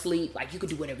team no sleep. Like you could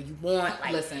do whatever you want.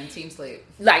 Like, listen, team sleep.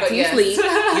 Like team sleep.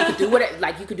 You could do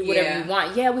whatever you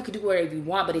want. Yeah, we could do whatever you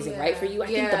want, but is it right for you? I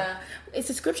think it's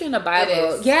a scripture in the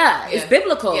Bible. It's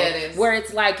biblical. Yeah, it is. Where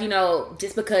it's like, you know,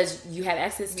 just because you have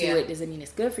access to it doesn't mean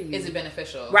it's good for you. Is it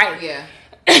beneficial? Right. Yeah.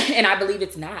 And I believe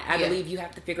it's not. I believe you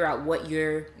have to figure out what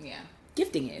your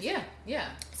gifting is. Yeah.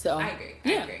 So I agree.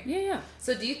 Yeah.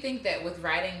 So do you think that with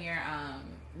writing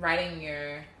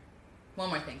your one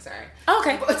more thing, sorry.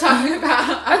 Okay. Talking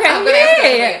about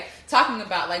talking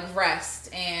about like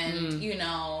rest and you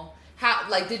know how,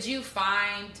 like, did you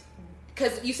find,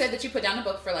 because you said that you put down a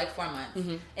book for like 4 months,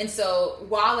 and so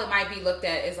while it might be looked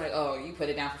at as like, oh, you put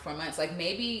it down for 4 months, like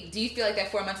maybe do you feel like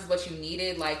that 4 months is what you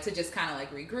needed, like to just kind of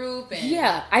like regroup?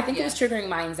 And I think it was triggering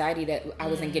my anxiety that I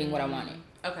wasn't getting what I wanted.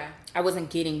 Okay. I wasn't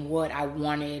getting what I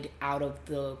wanted out of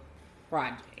the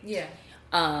project. Yeah.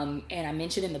 And I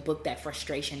mentioned in the book that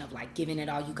frustration of like giving it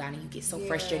all you got and you get so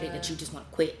frustrated that you just want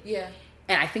to quit. Yeah.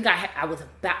 And I think I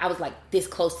was like this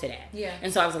close to that. Yeah.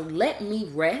 And so I was like, let me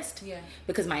rest. Yeah.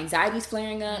 Because my anxiety's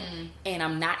flaring up and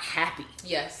I'm not happy.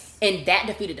 Yes. And that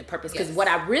defeated the purpose. Because what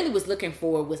I really was looking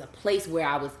for was a place where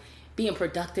I was being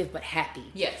productive but happy.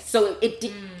 Yes. So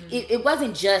it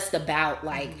wasn't just about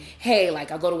like, hey,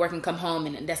 like I go to work and come home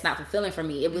and that's not fulfilling for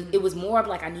me. It was more of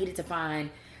like I needed to find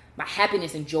my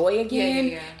happiness and joy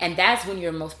again. And that's when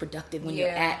you're most productive, when you're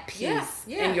at peace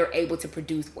and you're able to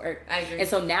produce work. I agree. And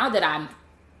so now that I'm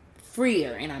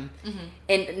freer and I'm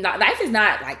and life is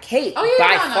not like cake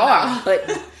by far,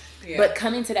 but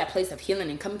coming to that place of healing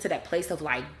and coming to that place of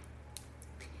like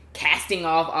casting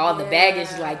off all the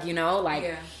baggage, like, you know,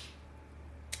 like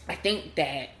I think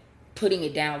that putting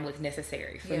it down was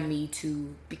necessary for me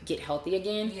to get healthy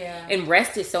again. Yeah. And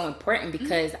rest is so important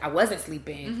because I wasn't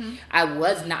sleeping. I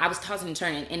was tossing and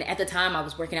turning. And at the time I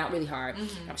was working out really hard.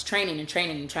 I was training and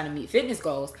trying to meet fitness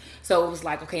goals. So it was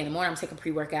like, okay, in the morning I'm taking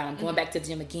pre-workout. I'm going back to the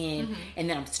gym again. And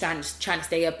then I'm trying to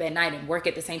stay up at night and work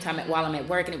at the same time while I'm at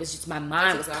work. And it was just, my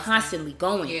mind was constantly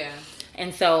going. Yeah.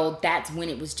 And so that's when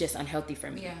it was just unhealthy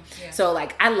for me. Yeah. So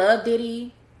like, I love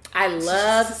Diddy. I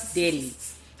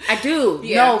do.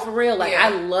 No, for real. Like, I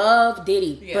love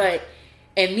Diddy. But,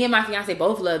 and me and my fiance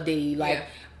both love Diddy. Like,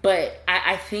 but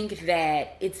I think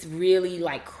that it's really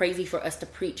like crazy for us to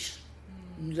preach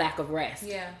lack of rest.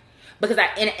 Yeah. Because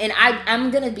I'm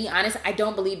going to be honest, I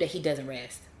don't believe that he doesn't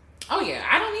rest. Oh yeah,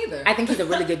 I don't either. I think he's a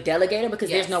really good delegator because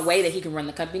there's no way that he can run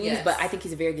the companies, but I think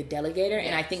he's a very good delegator,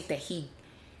 and I think that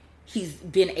he's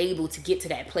been able to get to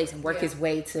that place and work his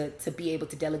way to be able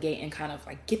to delegate and kind of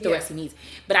like get the rest he needs.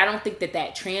 But I don't think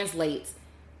that translates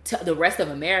the rest of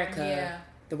America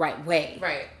the right way.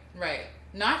 Right.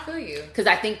 No, I feel you. Because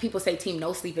I think people say team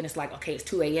no sleep, and it's like, okay, it's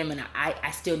 2 a.m. and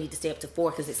I still need to stay up to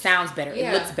 4 because it sounds better.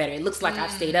 It looks better. It looks like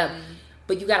I've stayed up.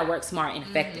 But you got to work smart and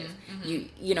effective.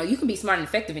 You know, you can be smart and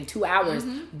effective in 2 hours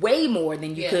way more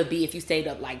than you could be if you stayed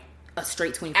up like a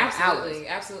straight 24 hours.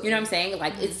 Absolutely. You know what I'm saying?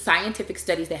 Like, it's scientific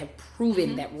studies that have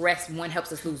proven that rest, one,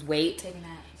 helps us lose weight.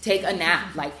 Take a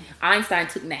nap. Like, Einstein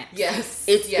took naps. Yes.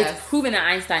 It's proven that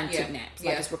Einstein took naps.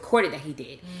 Like, it's recorded that he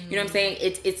did. You know what I'm saying?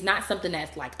 It's not something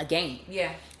that's like a game.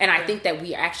 Yeah. And I think that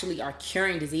we actually are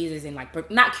curing diseases and like,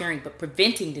 not curing, but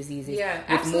preventing diseases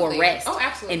with more rest.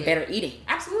 And better eating.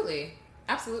 Absolutely.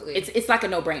 It's like a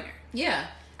no-brainer. Yeah.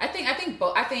 I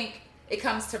think it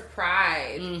comes to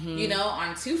pride, you know,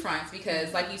 on two fronts,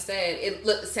 because like you said,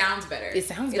 it sounds better. It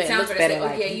sounds better. Better. Say,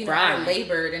 like, you know, I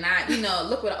labored and I, you know,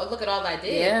 look at all I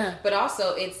did. Yeah. But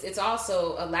also it's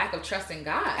also a lack of trust in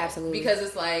God. Absolutely. Because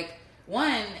it's like,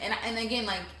 one, and again,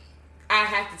 like, I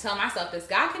have to tell myself this: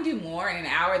 God can do more in an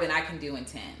hour than I can do in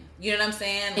 10. You know what I'm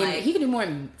saying? Like, and he can do more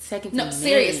in seconds. No,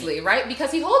 seriously, right?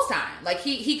 Because he holds time. Like,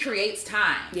 he creates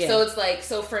time. Yeah. So it's like,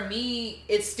 so for me,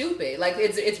 it's stupid. Like,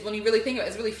 it's when you really think about it,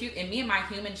 it's really few. In me and my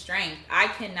human strength, I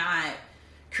cannot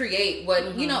create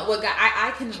what you know. What God?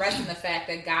 I can rest in the fact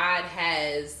that God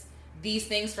has these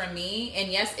things for me,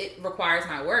 and yes, it requires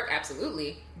my work,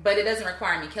 absolutely, but it doesn't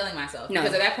require me killing myself. No.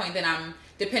 Because at that point, then I'm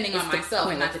depending on myself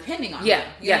and not depending on him.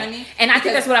 You know what I mean? And I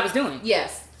think that's what I was doing.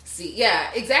 Yes. See, yeah,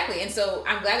 exactly. And so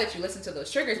I'm glad that you listen to those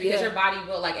triggers, because your body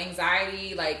will, like,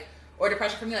 anxiety, like, or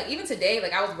depression for me. Like, even today,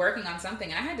 like, I was working on something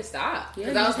and I had to stop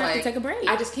because I was like, to take a break.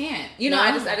 I just can't. You know,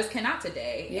 I just cannot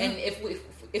today. Yeah. And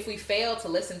if we fail to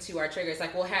listen to our triggers,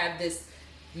 like, we'll have this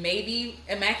maybe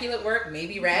immaculate work,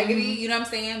 maybe raggedy. You know what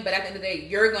I'm saying? But at the end of the day,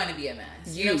 you're going to be a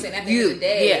mess. You know what I'm saying? At the end of the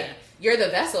day, you're the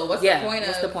vessel. What's the point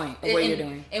of what you're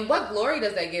doing? And what glory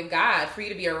does that give God for you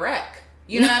to be a wreck?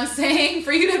 You know what I'm saying?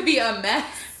 For you to be a mess.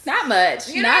 Not much.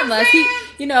 You know not much.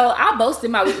 You know, I'll boast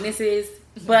in my weaknesses,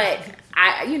 but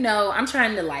I'm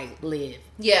trying to, like, live.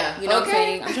 Yeah. You know what I'm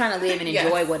saying? I'm trying to live and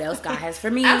enjoy what else God has for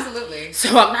me. Absolutely. So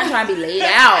I'm not trying to be laid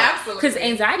out. Absolutely. Because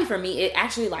anxiety for me, it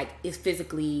actually, like, is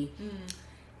physically,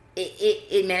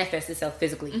 it manifests itself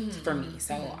physically for me.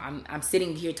 So I'm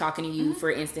sitting here talking to you,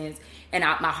 for instance, and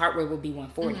my heart rate will be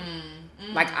 140.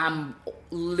 Like, I'm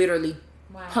literally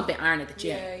pumping iron at the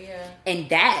gym. Yeah. And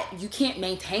that, you can't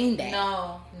maintain that.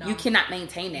 No. You cannot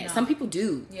maintain that. No. Some people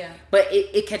do. Yeah. But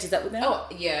it catches up with them. Oh,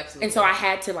 yeah, absolutely. And so I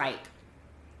had to, like,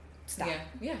 stop.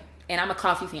 Yeah. And I'm a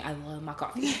coffee fan. I love my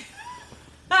coffee.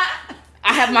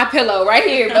 I have my pillow right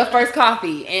here, the first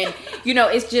coffee. And, you know,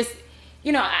 it's just,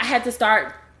 you know, I had to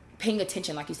start paying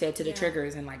attention, like you said, to the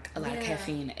triggers and, like, a lot of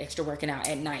caffeine, extra working out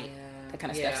at night. That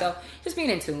kind of stuff. So just being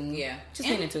in tune. Yeah.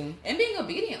 Being in tune. And being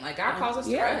obedient. Like, God calls us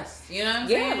to rest. You know what I'm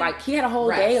saying? Yeah, like, he had a whole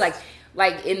day,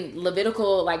 like in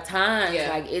Levitical, like, times,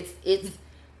 like, it's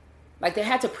like, they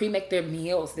had to pre-make their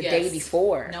meals the day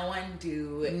before. No one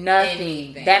do nothing.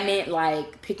 Anything. That meant,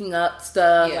 like, picking up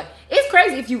stuff. Yeah. Like, it's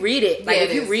crazy if you read it. Like,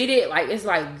 if you is. read it, like, it's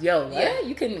like, yo, what? Yeah.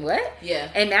 You can what? Yeah.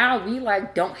 And now we,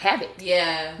 like, don't have it.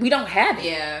 Yeah. We don't have it.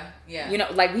 Yeah. You know,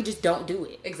 like, we just don't do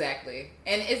it. Exactly.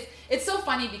 And it's so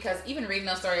funny because even reading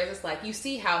those stories, it's like, you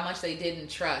see how much they didn't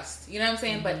trust. You know what I'm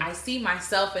saying? But I see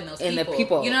myself in those people. In the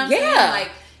people. You know what I'm saying? Like,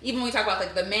 even when we talk about,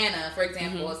 like, the manna, for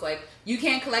example, it's like, you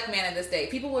can't collect manna this day.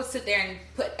 People would sit there and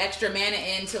put extra manna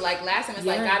in to, like, last time. It's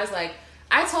like, God is like,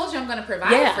 I told you I'm going to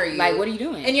provide for you. Like, what are you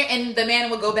doing? And the manna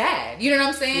will go bad. You know what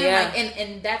I'm saying? Yeah. Like,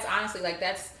 and that's honestly, like,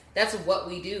 that's what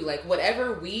we do. Like,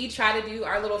 whatever we try to do,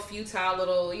 our little futile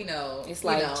little, you know, it's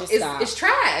like, just it's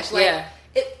trash. Like,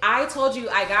 I told you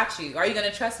I got you. Are you going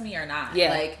to trust me or not?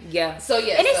 Yeah. Like, So, and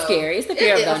it's scary. It's the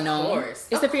fear of the unknown. Of course.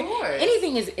 It's the fear.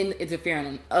 Anything is the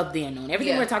fear of the unknown.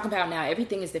 Everything we're talking about now,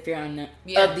 everything is the fear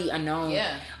of the unknown.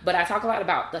 Yeah. But I talk a lot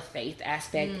about the faith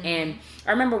aspect. And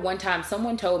I remember one time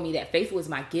someone told me that faith was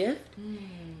my gift.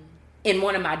 In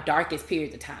one of my darkest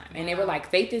periods of time. And they were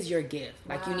like, faith is your gift.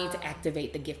 Like, you need to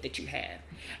activate the gift that you have.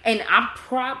 And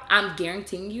I'm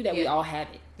guaranteeing you that we all have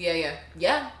it.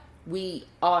 Yeah. We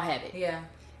all have it. Yeah.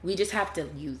 We just have to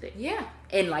use it. Yeah.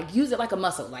 And, like, use it like a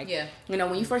muscle. Like, you know,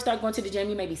 when you first start going to the gym,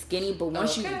 you may be skinny, but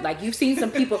once you, like, you've seen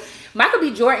some people. Michael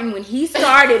B. Jordan, when he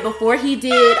started, before he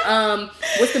did,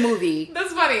 what's the movie?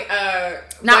 That's funny.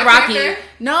 Not Black Rocky. Panther?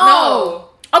 No.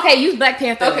 Okay, use Black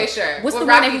Panther. Okay, sure. What's the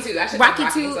Rocky one? 2. I should Rocky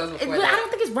Rocky 2. I don't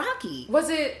think it's Rocky. Was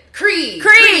it Creed?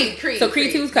 So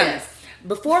Creed 2 is coming. Yes.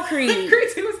 before Creed. Creed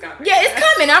 2 is coming. Yeah, it's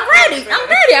coming. I'm ready.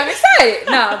 I'm excited.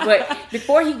 No, but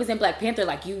before he was in Black Panther,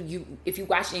 like you if you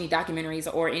watch any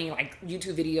documentaries or any like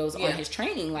YouTube videos on his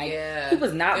training, like he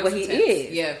was not what he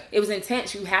is. Yeah. It was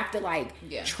intense. You have to like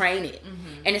train it.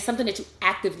 And it's something that you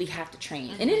actively have to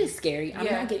train. And it is scary.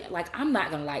 I'm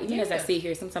not gonna lie. Even as I sit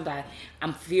here, sometimes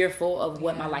I'm fearful of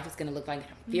what my life is gonna look like.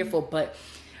 I'm fearful, but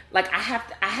like I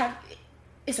have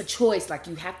it's a choice like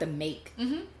you have to make.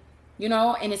 You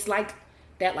know, and it's like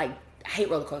that, like, I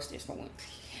hate roller coasters for one.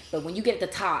 But when you get at the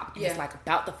top and it's like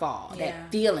about to fall,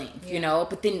 that feeling, you know,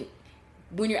 but then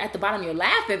when you're at the bottom, you're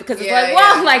laughing because it's like,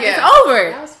 whoa, like it's over.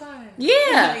 That was fun.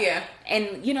 Yeah. Yeah.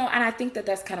 And, you know, and I think that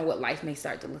that's kind of what life may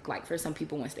start to look like for some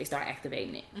people once they start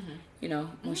activating it, you know,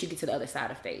 once you get to the other side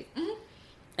of faith.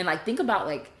 And like, think about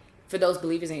like, for those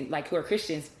believers in like who are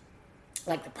Christians,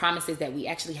 like the promises that we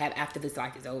actually have after this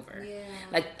life is over. Yeah.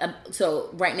 Like, so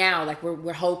right now, like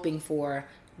we're hoping for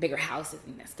bigger houses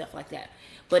and stuff like that.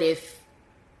 But if,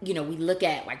 you know, we look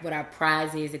at like what our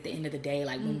prize is at the end of the day,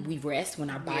 like when we rest,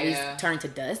 when our bodies turn to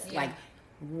dust, like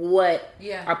what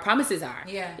our promises are.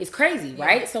 Yeah. It's crazy,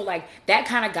 right? So like that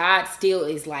kind of God still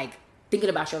is like thinking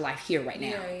about your life here right now.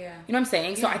 Yeah. You know what I'm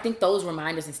saying? So I think those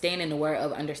reminders and staying in the word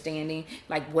of understanding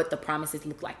like what the promises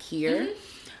look like here.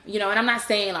 You know, and I'm not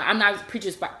saying like I'm not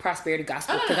preaching prosperity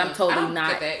gospel because I'm totally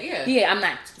not. I'm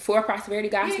not for prosperity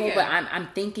gospel, but I'm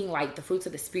thinking like the fruits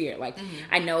of the spirit. Like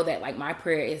I know that like my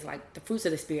prayer is like the fruits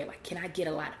of the spirit. Like, can I get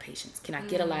a lot of patience? Can I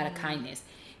get a lot of kindness?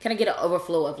 Can I get an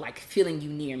overflow of like feeling you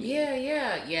near me?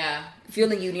 Yeah.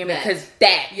 Feeling you near me because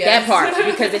that part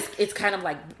because it's kind of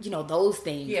like, you know, those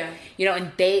things. Yeah. You know,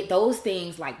 and those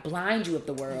things like blind you of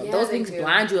the world. Yeah, those things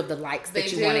blind you of the likes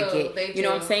that you want to get. You know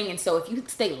what I'm saying? And so if you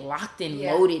stay locked and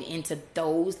loaded into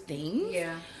those things,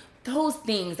 those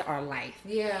things are life.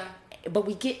 Yeah. But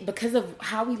we get, because of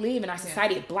how we live in our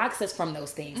society, it blocks us from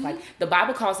those things. Like the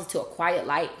Bible calls us to a quiet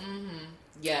life.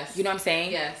 Yes. You know what I'm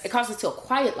saying? Yes. It calls us to a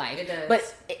quiet life. It does.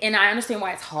 But, and I understand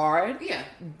why it's hard. Yeah.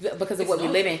 Because of what we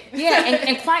live in. Yeah.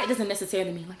 And quiet doesn't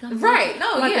necessarily mean like, I'm right.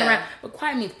 No, around. But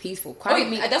quiet means peaceful. Quiet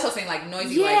means. That's what I'm saying, like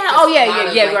noisy. Yeah.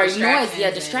 Like, right. Noise.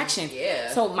 Yeah. Distractions.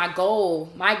 Yeah. So my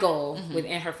goal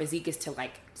within her physique is to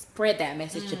like spread that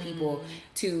message to people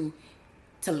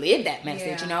to live that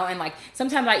message, you know? And like,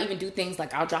 sometimes I even do things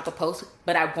like I'll drop a post,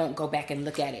 but I won't go back and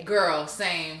look at it. Girl,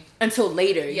 same. Until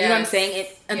later. You know what I'm saying?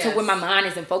 Until when my mind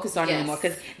isn't focused on it anymore.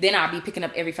 Because then I'll be picking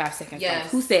up every 5 seconds. Like,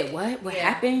 who said what? What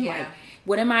happened? Like,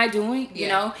 what am I doing? You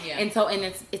know? Yeah. And so,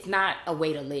 and it's not a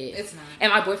way to live. It's not.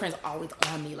 And my boyfriend's always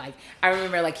on me. Like, I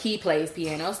remember like he plays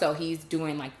piano, so he's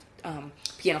doing like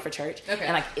piano for church. Okay.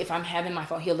 And like, if I'm having my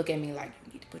phone, he'll look at me like,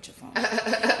 you need to put your phone.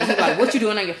 And he's like, what you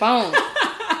doing on your phone?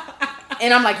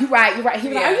 And I'm like, you're right. He's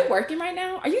like, are you working right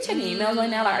now? Are you checking emails right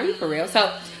now? Like, are you for real?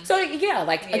 So yeah,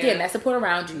 like again, that support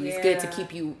around you is good to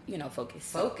keep you, you know,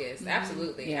 focused.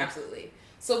 Absolutely.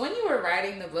 So when you were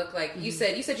writing the book, like you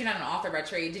said you're not an author by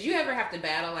trade. Did you ever have to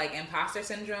battle like imposter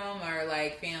syndrome or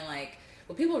like feeling like,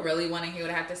 well, people really want to hear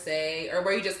what I have to say, or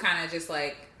were you just kind of just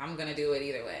like, I'm gonna do it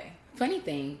either way? Funny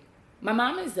thing, my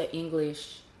mom is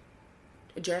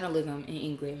journalism in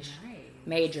English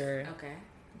major. Okay.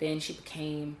 Then she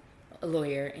became a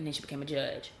lawyer, and then she became a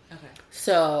judge. Okay.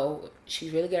 So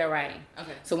she's really good at writing.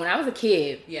 Okay. So when I was a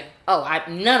kid,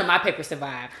 none of my papers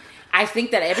survived. I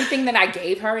think that everything that I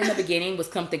gave her in the beginning was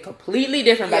something completely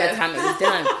different by the time it was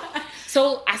done.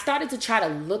 So I started to try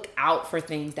to look out for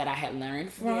things that I had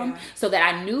learned from, so that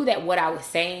I knew that what I was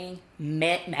saying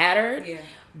mattered,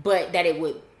 but that it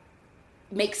would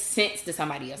make sense to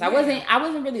somebody else. I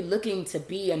wasn't really looking to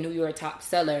be a New York top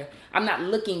seller. I'm not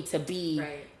looking to be.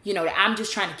 Right. You know, I'm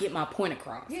just trying to get my point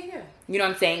across. Yeah. You know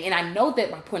what I'm saying? And I know that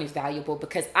my point is valuable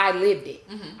because I lived it.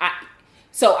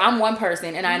 So I'm one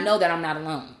person, and I know that I'm not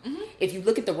alone. If you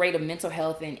look at the rate of mental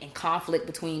health and conflict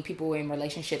between people in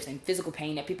relationships and physical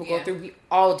pain that people go through, we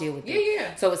all deal with it.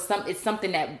 Yeah. So it's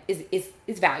something that is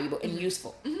valuable and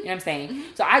useful. You know what I'm saying?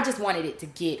 So I just wanted it to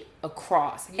get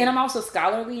across. And I'm also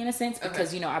scholarly in a sense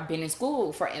because, you know, I've been in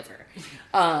school forever.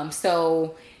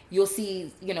 So you'll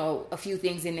see, you know, a few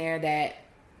things in there that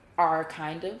are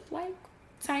kind of like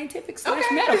scientific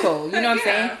 / medical, you know what I'm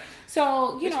saying?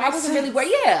 So, you know, I wasn't really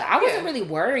worried. I wasn't really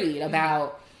worried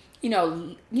about, you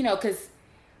know, because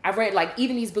I've read like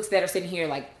even these books that are sitting here,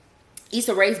 like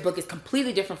Issa Rae's book is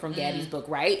completely different from Gabby's book,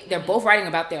 right? They're both writing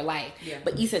about their life,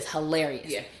 but Issa's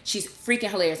hilarious. Yeah. She's freaking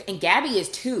hilarious, and Gabby is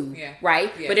too,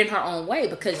 right? Yeah. But in her own way,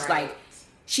 because like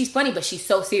she's funny, but she's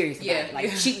so serious about it.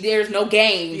 Like there's no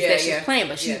games that she's playing,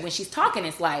 but when she's talking,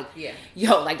 it's like,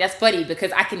 yo, like that's funny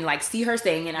because I can like see her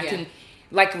saying and I can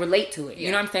like relate to it. You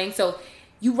know what I'm saying? So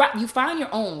you find your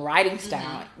own writing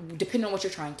style depending on what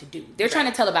you're trying to do. They're trying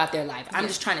to tell about their life. I'm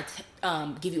just trying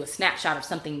to give you a snapshot of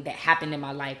something that happened in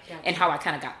my life and how I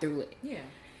kind of got through it. Yeah.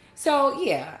 So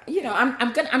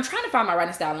I'm trying to find my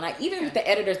writing style, and like even with the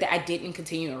editors that I didn't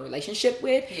continue a relationship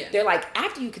with, they're like,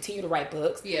 after you continue to write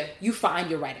books, you find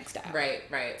your writing style. Right.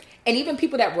 And even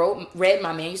people that read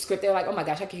my manuscript, they're like, oh my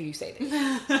gosh, I can hear you say this.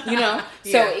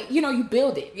 So you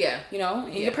build it.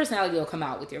 And your personality will come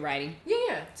out with your writing.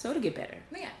 So it'll get better.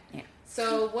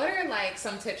 So what are like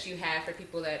some tips you have for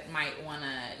people that might want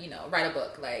to write a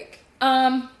book? Like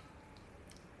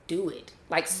do it.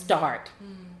 Like start.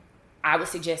 I would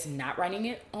suggest not writing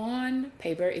it on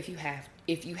paper if you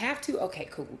have to. Okay,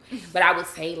 cool. But I would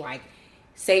say like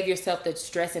save yourself the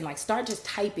stress and like start just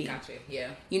typing. Gotcha.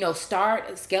 Yeah. Start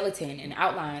a skeleton and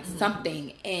outline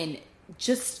something and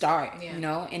just start.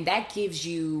 And that gives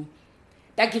you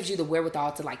the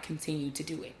wherewithal to like continue to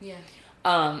do it. Yeah.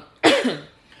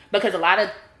 Because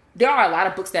there are a lot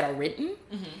of books that are written,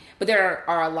 but there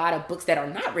are a lot of books that are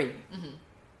not written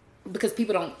because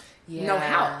people don't know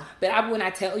how. But when I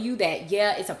tell you that,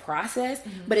 it's a process,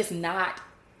 but it's not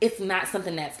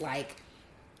something that's like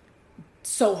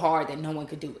so hard that no one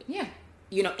could do it. Yeah.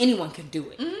 Anyone can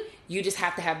do it. You just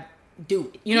have to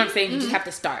do it. You know what I'm saying? You just have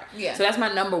to start. Yeah. So that's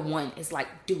my number one is like,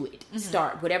 do it.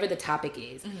 Start, whatever the topic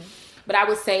is. But I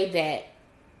would say that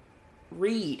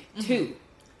read too.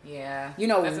 Yeah.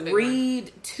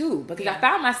 Read too. Because I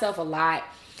found myself a lot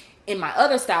in my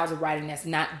other styles of writing that's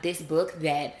not this book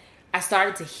that I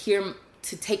started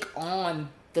to take on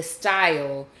the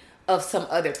style of some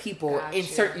other people in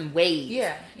certain ways.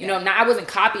 Yeah. Now I wasn't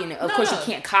copying it. Of course, you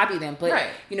can't copy them, but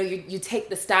you take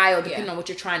the style depending on what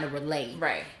you're trying to relay,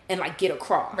 and like get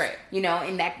across,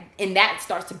 and that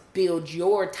starts to build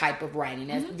your type of writing,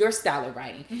 as your style of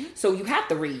writing. So you have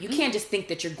to read. You can't just think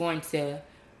that you're going to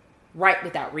write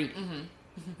without reading.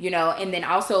 And then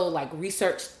also like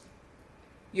research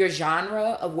your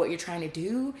genre of what you're trying to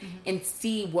do and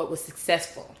see what was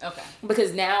successful. Okay.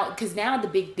 Because now the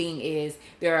big thing is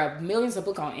there are millions of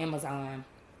books on Amazon.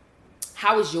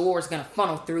 How is yours going to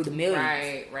funnel through the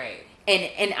millions? Right.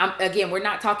 And again, we're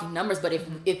not talking numbers, but if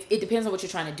it depends on what you're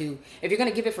trying to do. If you're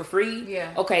going to give it for free,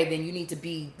 okay, then you need to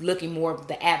be looking more of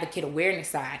the advocate awareness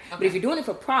side. Okay. But if you're doing it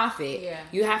for profit,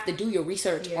 you have to do your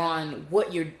research on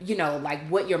what your, like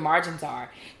what your margins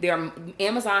are.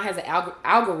 Amazon has an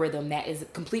algorithm that is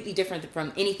completely different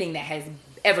from anything that has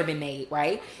ever been made,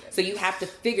 right? So you have to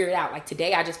figure it out. Like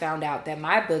today, I just found out that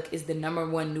my book is the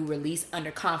 #1 new release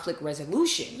under conflict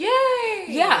resolution. Yay!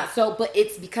 Yeah. So, but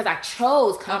it's because I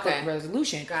chose conflict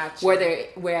resolution. Gotcha.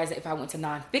 Whereas if I went to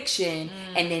nonfiction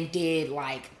and then did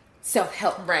like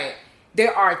self-help,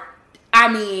 there are,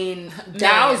 thousands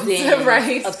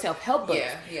of self-help books.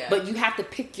 Yeah. But you have to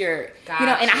pick your, and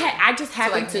I just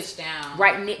happened to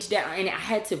niche down, and I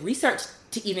had to research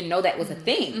to even know that was a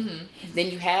thing. Then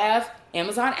you have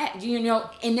Amazon,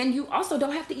 and then you also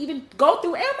don't have to even go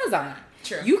through Amazon.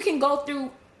 True. You can go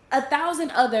through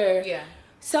 1,000 other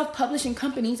self-publishing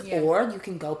companies, or you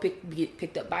can go get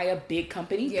picked up by a big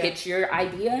company, pitch your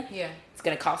idea. Yeah. It's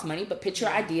going to cost money, but pitch your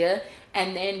idea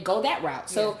and then go that route.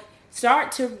 So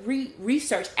start to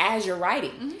research as you're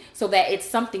writing so that it's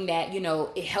something that,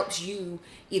 it helps you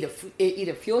either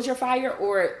fuels your fire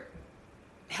or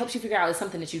helps you figure out it's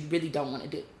something that you really don't want to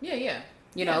do.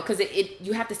 Because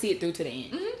you have to see it through to the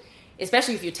end.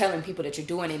 Especially if you're telling people that you're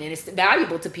doing it and it's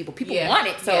valuable to people. People want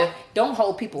it. So don't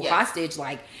hold people hostage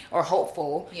or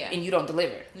hopeful and you don't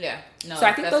deliver. No, so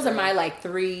I think those are my like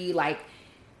 3 like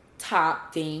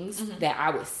top things that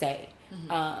I would say.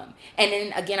 And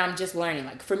then again, I'm just learning.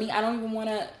 Like for me, I don't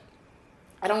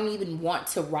even want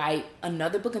to write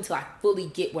another book until I fully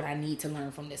get what I need to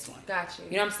learn from this one. Gotcha.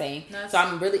 You know what I'm saying? So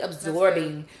I'm really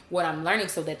absorbing what I'm learning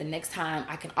so that the next time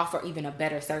I can offer even a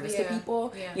better service to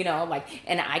people.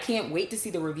 And I can't wait to see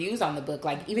the reviews on the book.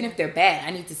 Like even if they're bad,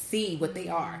 I need to see what they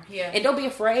are. And don't be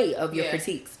afraid of your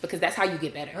critiques because that's how you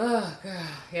get better. Oh, God.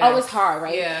 Oh, it's hard,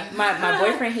 right? Yeah. My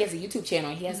boyfriend, he has a YouTube channel.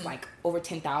 And he has like over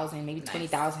 10,000, maybe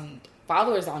 20,000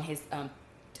 followers on his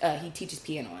he teaches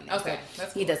piano on there. Okay, so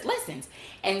that's cool. He does lessons.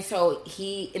 And so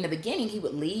in the beginning, he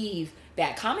would leave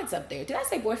bad comments up there. Did I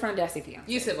say boyfriend or did I say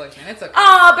fiance? You said boyfriend. It's okay.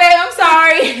 Oh, babe, I'm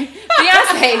sorry.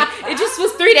 Fiance. It just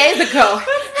was 3 days ago.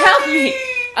 Help me.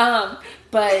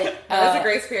 But that's a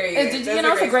grace period. It's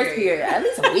a grace period. At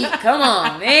least a week. Come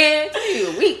on, man.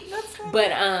 A week.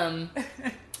 But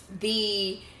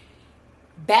the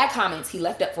bad comments he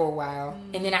left up for a while,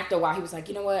 and then after a while, he was like,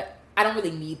 you know what? I don't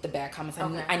really need the bad comments.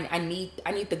 I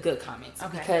need the good comments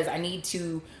because I need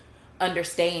to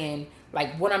understand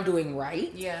like what I'm doing right.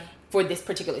 Yeah. for this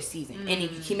particular season. And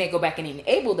he may go back and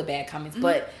enable the bad comments,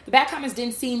 but the bad comments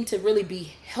didn't seem to really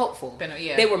be helpful.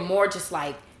 They were more just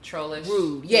like trollish,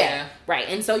 rude. Yeah. Right.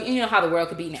 And so you know how the world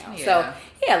could be now. So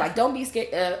like don't be scared,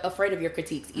 afraid of your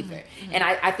critiques either. And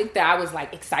I think that I was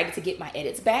like excited to get my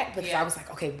edits back because I was like,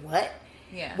 okay, what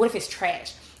if it's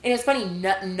trash? And it's funny,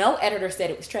 no editor said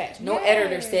it was trash. No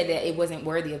editor said that it wasn't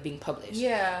worthy of being published.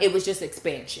 It was just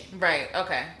expansion. Right.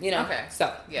 Okay. You know. Okay.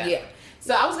 So yeah.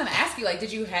 So I was gonna ask you, like,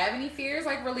 did you have any fears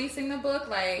like releasing the book?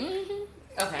 Like,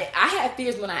 okay, I had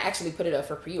fears when I actually put it up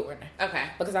for pre-order. Okay,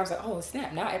 because I was like, oh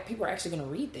snap! Now people are actually gonna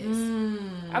read this.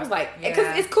 I was like,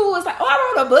 because it's cool. It's like, oh,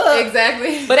 I wrote a book,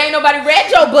 exactly, but ain't nobody read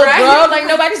your book, bro. Like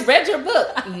nobody's read your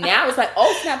book. Now it's like,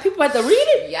 oh snap! People have to read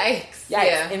it. Yikes!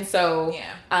 Yeah. And so,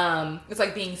 it's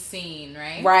like being seen,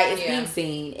 right? Right. It's being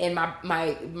seen. And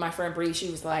my friend Bree,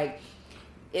 she was like,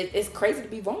 it's crazy to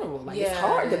be vulnerable. Like it's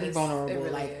hard to be vulnerable. Really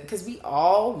like because we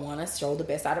all want to show the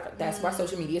best side of. That's why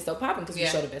social media is so popping because we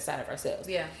show the best side of ourselves.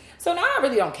 Yeah. So now I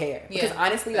really don't care because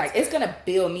honestly, like it's gonna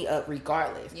build me up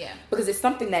regardless. Yeah. Because it's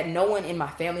something that no one in my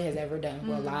family has ever done.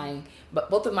 We're lying, but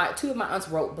two of my aunts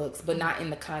wrote books, but not in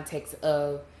the context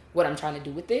of what I'm trying to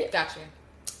do with it. Gotcha.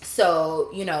 So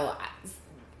you know,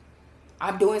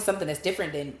 I'm doing something that's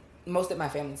different than most of my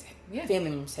family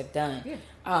members have done. Yeah.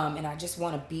 And I just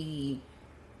want to be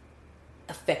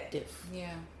effective.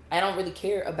 Yeah. I don't really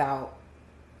care about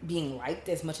being liked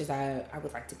as much as I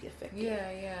would like to be effective.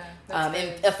 Yeah. And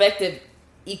effective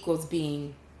equals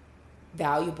being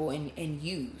valuable and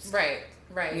used. Right.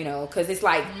 You know, because it's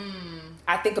like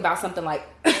I think about something like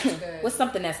what's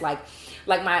something that's like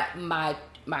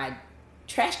my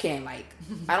trash can. Like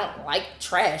I don't like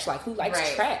trash. Like who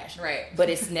likes trash? Right. But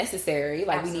it's necessary.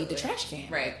 Like we need the trash can.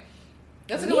 Right.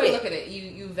 That's a good way to look at it.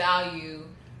 You value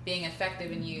being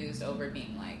effective and used over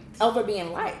being liked.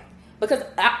 Because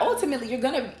ultimately you're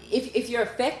gonna if you're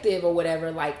effective or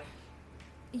whatever, like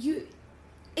being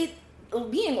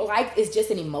liked is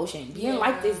just an emotion. Being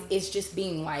liked is just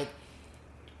being like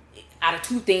out of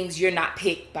two things you're not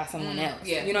picked by someone else.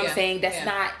 Yeah. You know what I'm saying? That's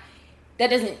not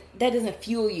that doesn't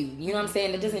fuel you. You know what I'm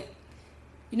saying? It doesn't.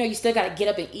 You know, you still got to get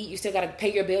up and eat. You still got to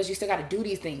pay your bills. You still got to do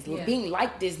these things. Yeah. Being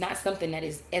liked is not something that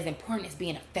is as important as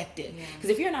being effective. Because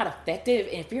if you're not effective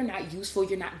and if you're not useful,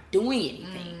 you're not doing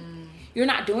anything. You're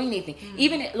not doing anything.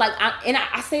 Even like,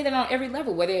 I say that on every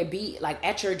level, whether it be like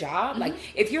at your job, like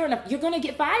if you're you're gonna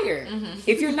get fired.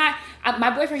 If you're not,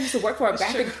 my boyfriend used to work for a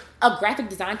graphic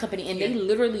design company, and they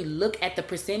literally look at the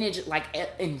percentage, like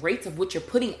in rates of what you're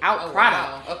putting out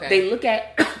product. Wow. Okay. They look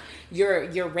at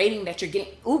your rating that you're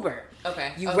getting. Uber.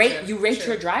 Okay. You rate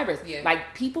your drivers. Yeah.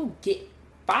 Like people get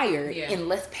fired in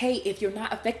less pay if you're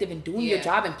not effective in doing your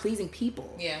job and pleasing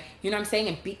people. Yeah. You know what I'm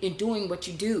saying? And doing what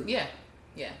you do. Yeah.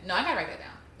 Yeah. No, I gotta write that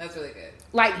down. That's really good.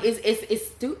 Like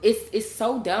it's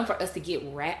so dumb for us to get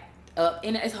wrapped up,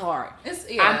 and it's hard.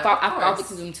 I fall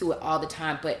victim to it all the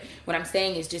time. But what I'm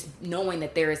saying is just knowing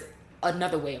that there is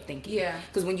another way of thinking. Yeah.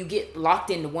 Because when you get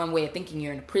locked into one way of thinking,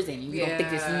 you're in a prison. You don't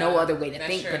think there's no other way to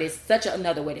think, but it's such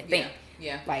another way to think.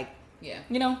 Yeah. Like. Yeah.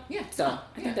 You know? Yeah. So I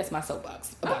think that's my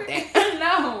soapbox about that.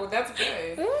 No, that's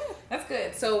good. That's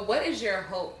good. So what is your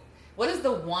hope? What is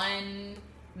the one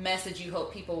message you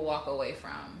hope people walk away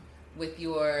from with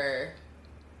your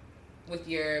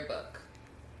book?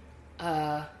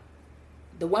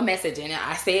 The one message, and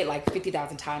I say it like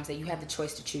 50,000 times, that you have the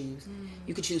choice to choose.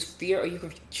 You can choose fear or you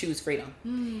can choose freedom.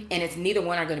 And it's neither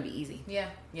one are going to be easy. Yeah.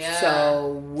 Yeah.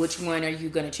 So which one are you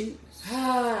going to choose? So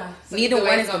neither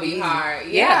one is going to be hard.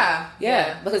 Yeah.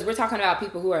 Because we're talking about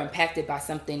people who are impacted by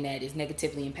something that is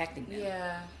negatively impacting them.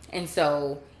 Yeah. And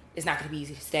so it's not going to be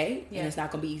easy to stay, and it's not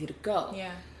going to be easy to go.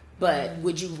 Yeah. But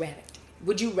would you rather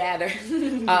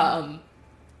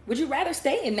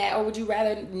stay in that, or would you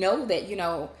rather know that, you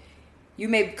know, you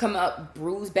may come up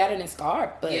bruised, battered, and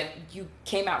scarred, but you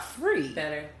came out free.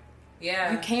 Better.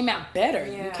 Yeah. You came out better.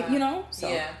 Yeah. You know?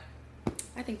 So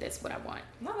I think that's what I want.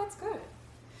 No, that's good.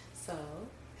 So,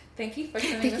 thank you for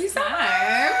spending this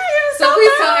time. So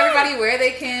please tell everybody where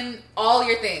they can, all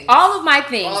your things. All of my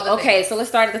things. Okay, so let's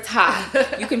start at the top.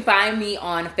 You can find me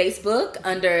on Facebook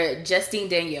under Justine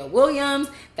Danielle Williams.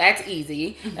 That's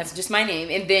easy. That's just my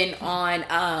name. And then on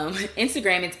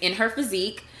Instagram, it's In Her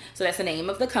Physique. So that's the name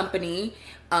of the company.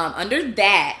 Under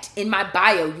that, in my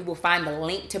bio, you will find the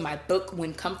link to my book,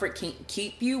 When Comfort Can't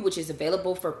Keep You, which is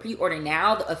available for pre-order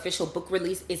now. The official book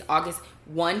release is August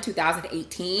 1,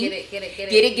 2018. Get it.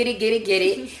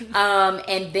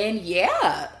 And then,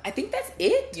 I think that's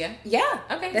it. Yeah.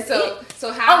 Okay. That's it.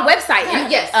 So how? Oh,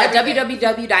 website. Yes.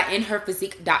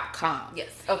 www.inherphysique.com. Yes.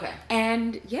 Okay.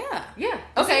 And,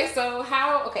 Okay. So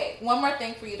how? Okay. One more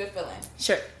thing for you to fill in.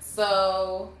 Sure.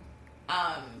 So,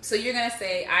 So you're gonna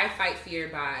say, I fight fear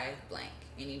by blank,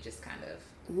 and you just kind of.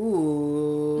 Ooh.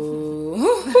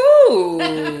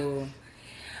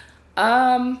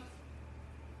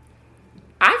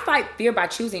 I fight fear by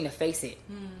choosing to face it.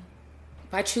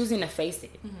 By choosing to face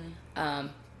it.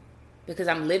 Because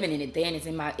I'm living in it then. It's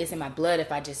in my blood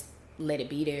if I just let it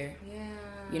be there. Yeah.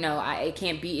 You know, it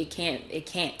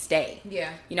can't stay.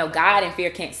 Yeah. You know, God and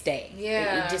fear can't stay.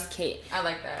 Yeah. It just can't. I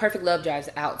like that. Perfect love drives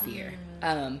out fear.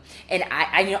 And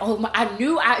I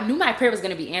knew my prayer was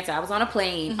going to be answered. I was on a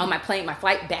plane, on my flight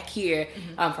back here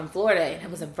from Florida, and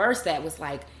it was a verse that was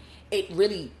like, it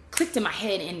really clicked in my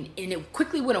head, and it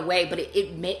quickly went away, but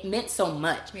it meant so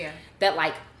much. Yeah. That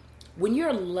like, when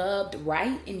you're loved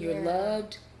right and you're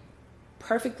loved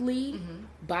perfectly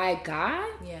by God,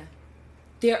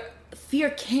 fear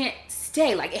can't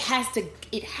stay. Like, it has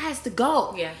to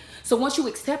go. Yeah. So once you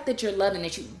accept that you're loved and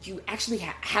that you actually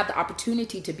have the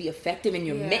opportunity to be effective, and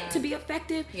you're meant to be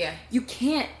effective, you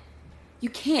can't. So you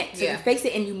face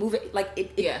it and you move it like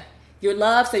it. You're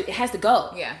loved, so it has to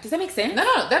go. Yeah. Does that make sense?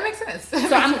 No, that makes sense.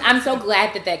 So I'm so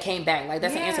glad that came back. Like,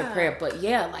 that's an answered prayer. But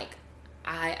like,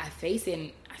 I face it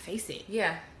and I face it.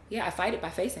 Yeah. Yeah, I fight it by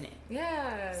facing it.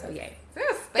 Yeah. So yeah.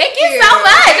 Thank you so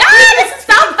much. This is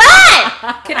so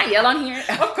fun. Can I yell on here?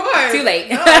 Of course. Too late.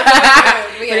 No,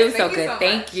 but it was so good.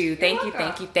 Thank you. Thank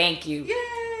you.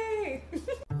 Yay.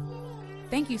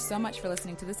 Thank you so much for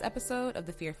listening to this episode of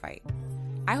The Fear Fight.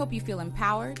 I hope you feel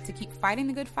empowered to keep fighting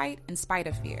the good fight in spite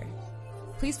of fear.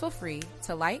 Please feel free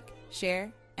to like, share,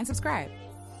 and subscribe.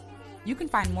 You can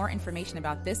find more information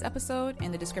about this episode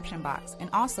in the description box and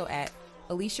also at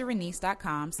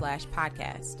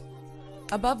aliciarenice.com/podcast.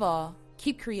 Above all,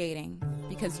 keep creating,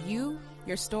 because you,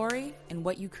 your story, and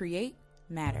what you create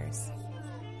matters.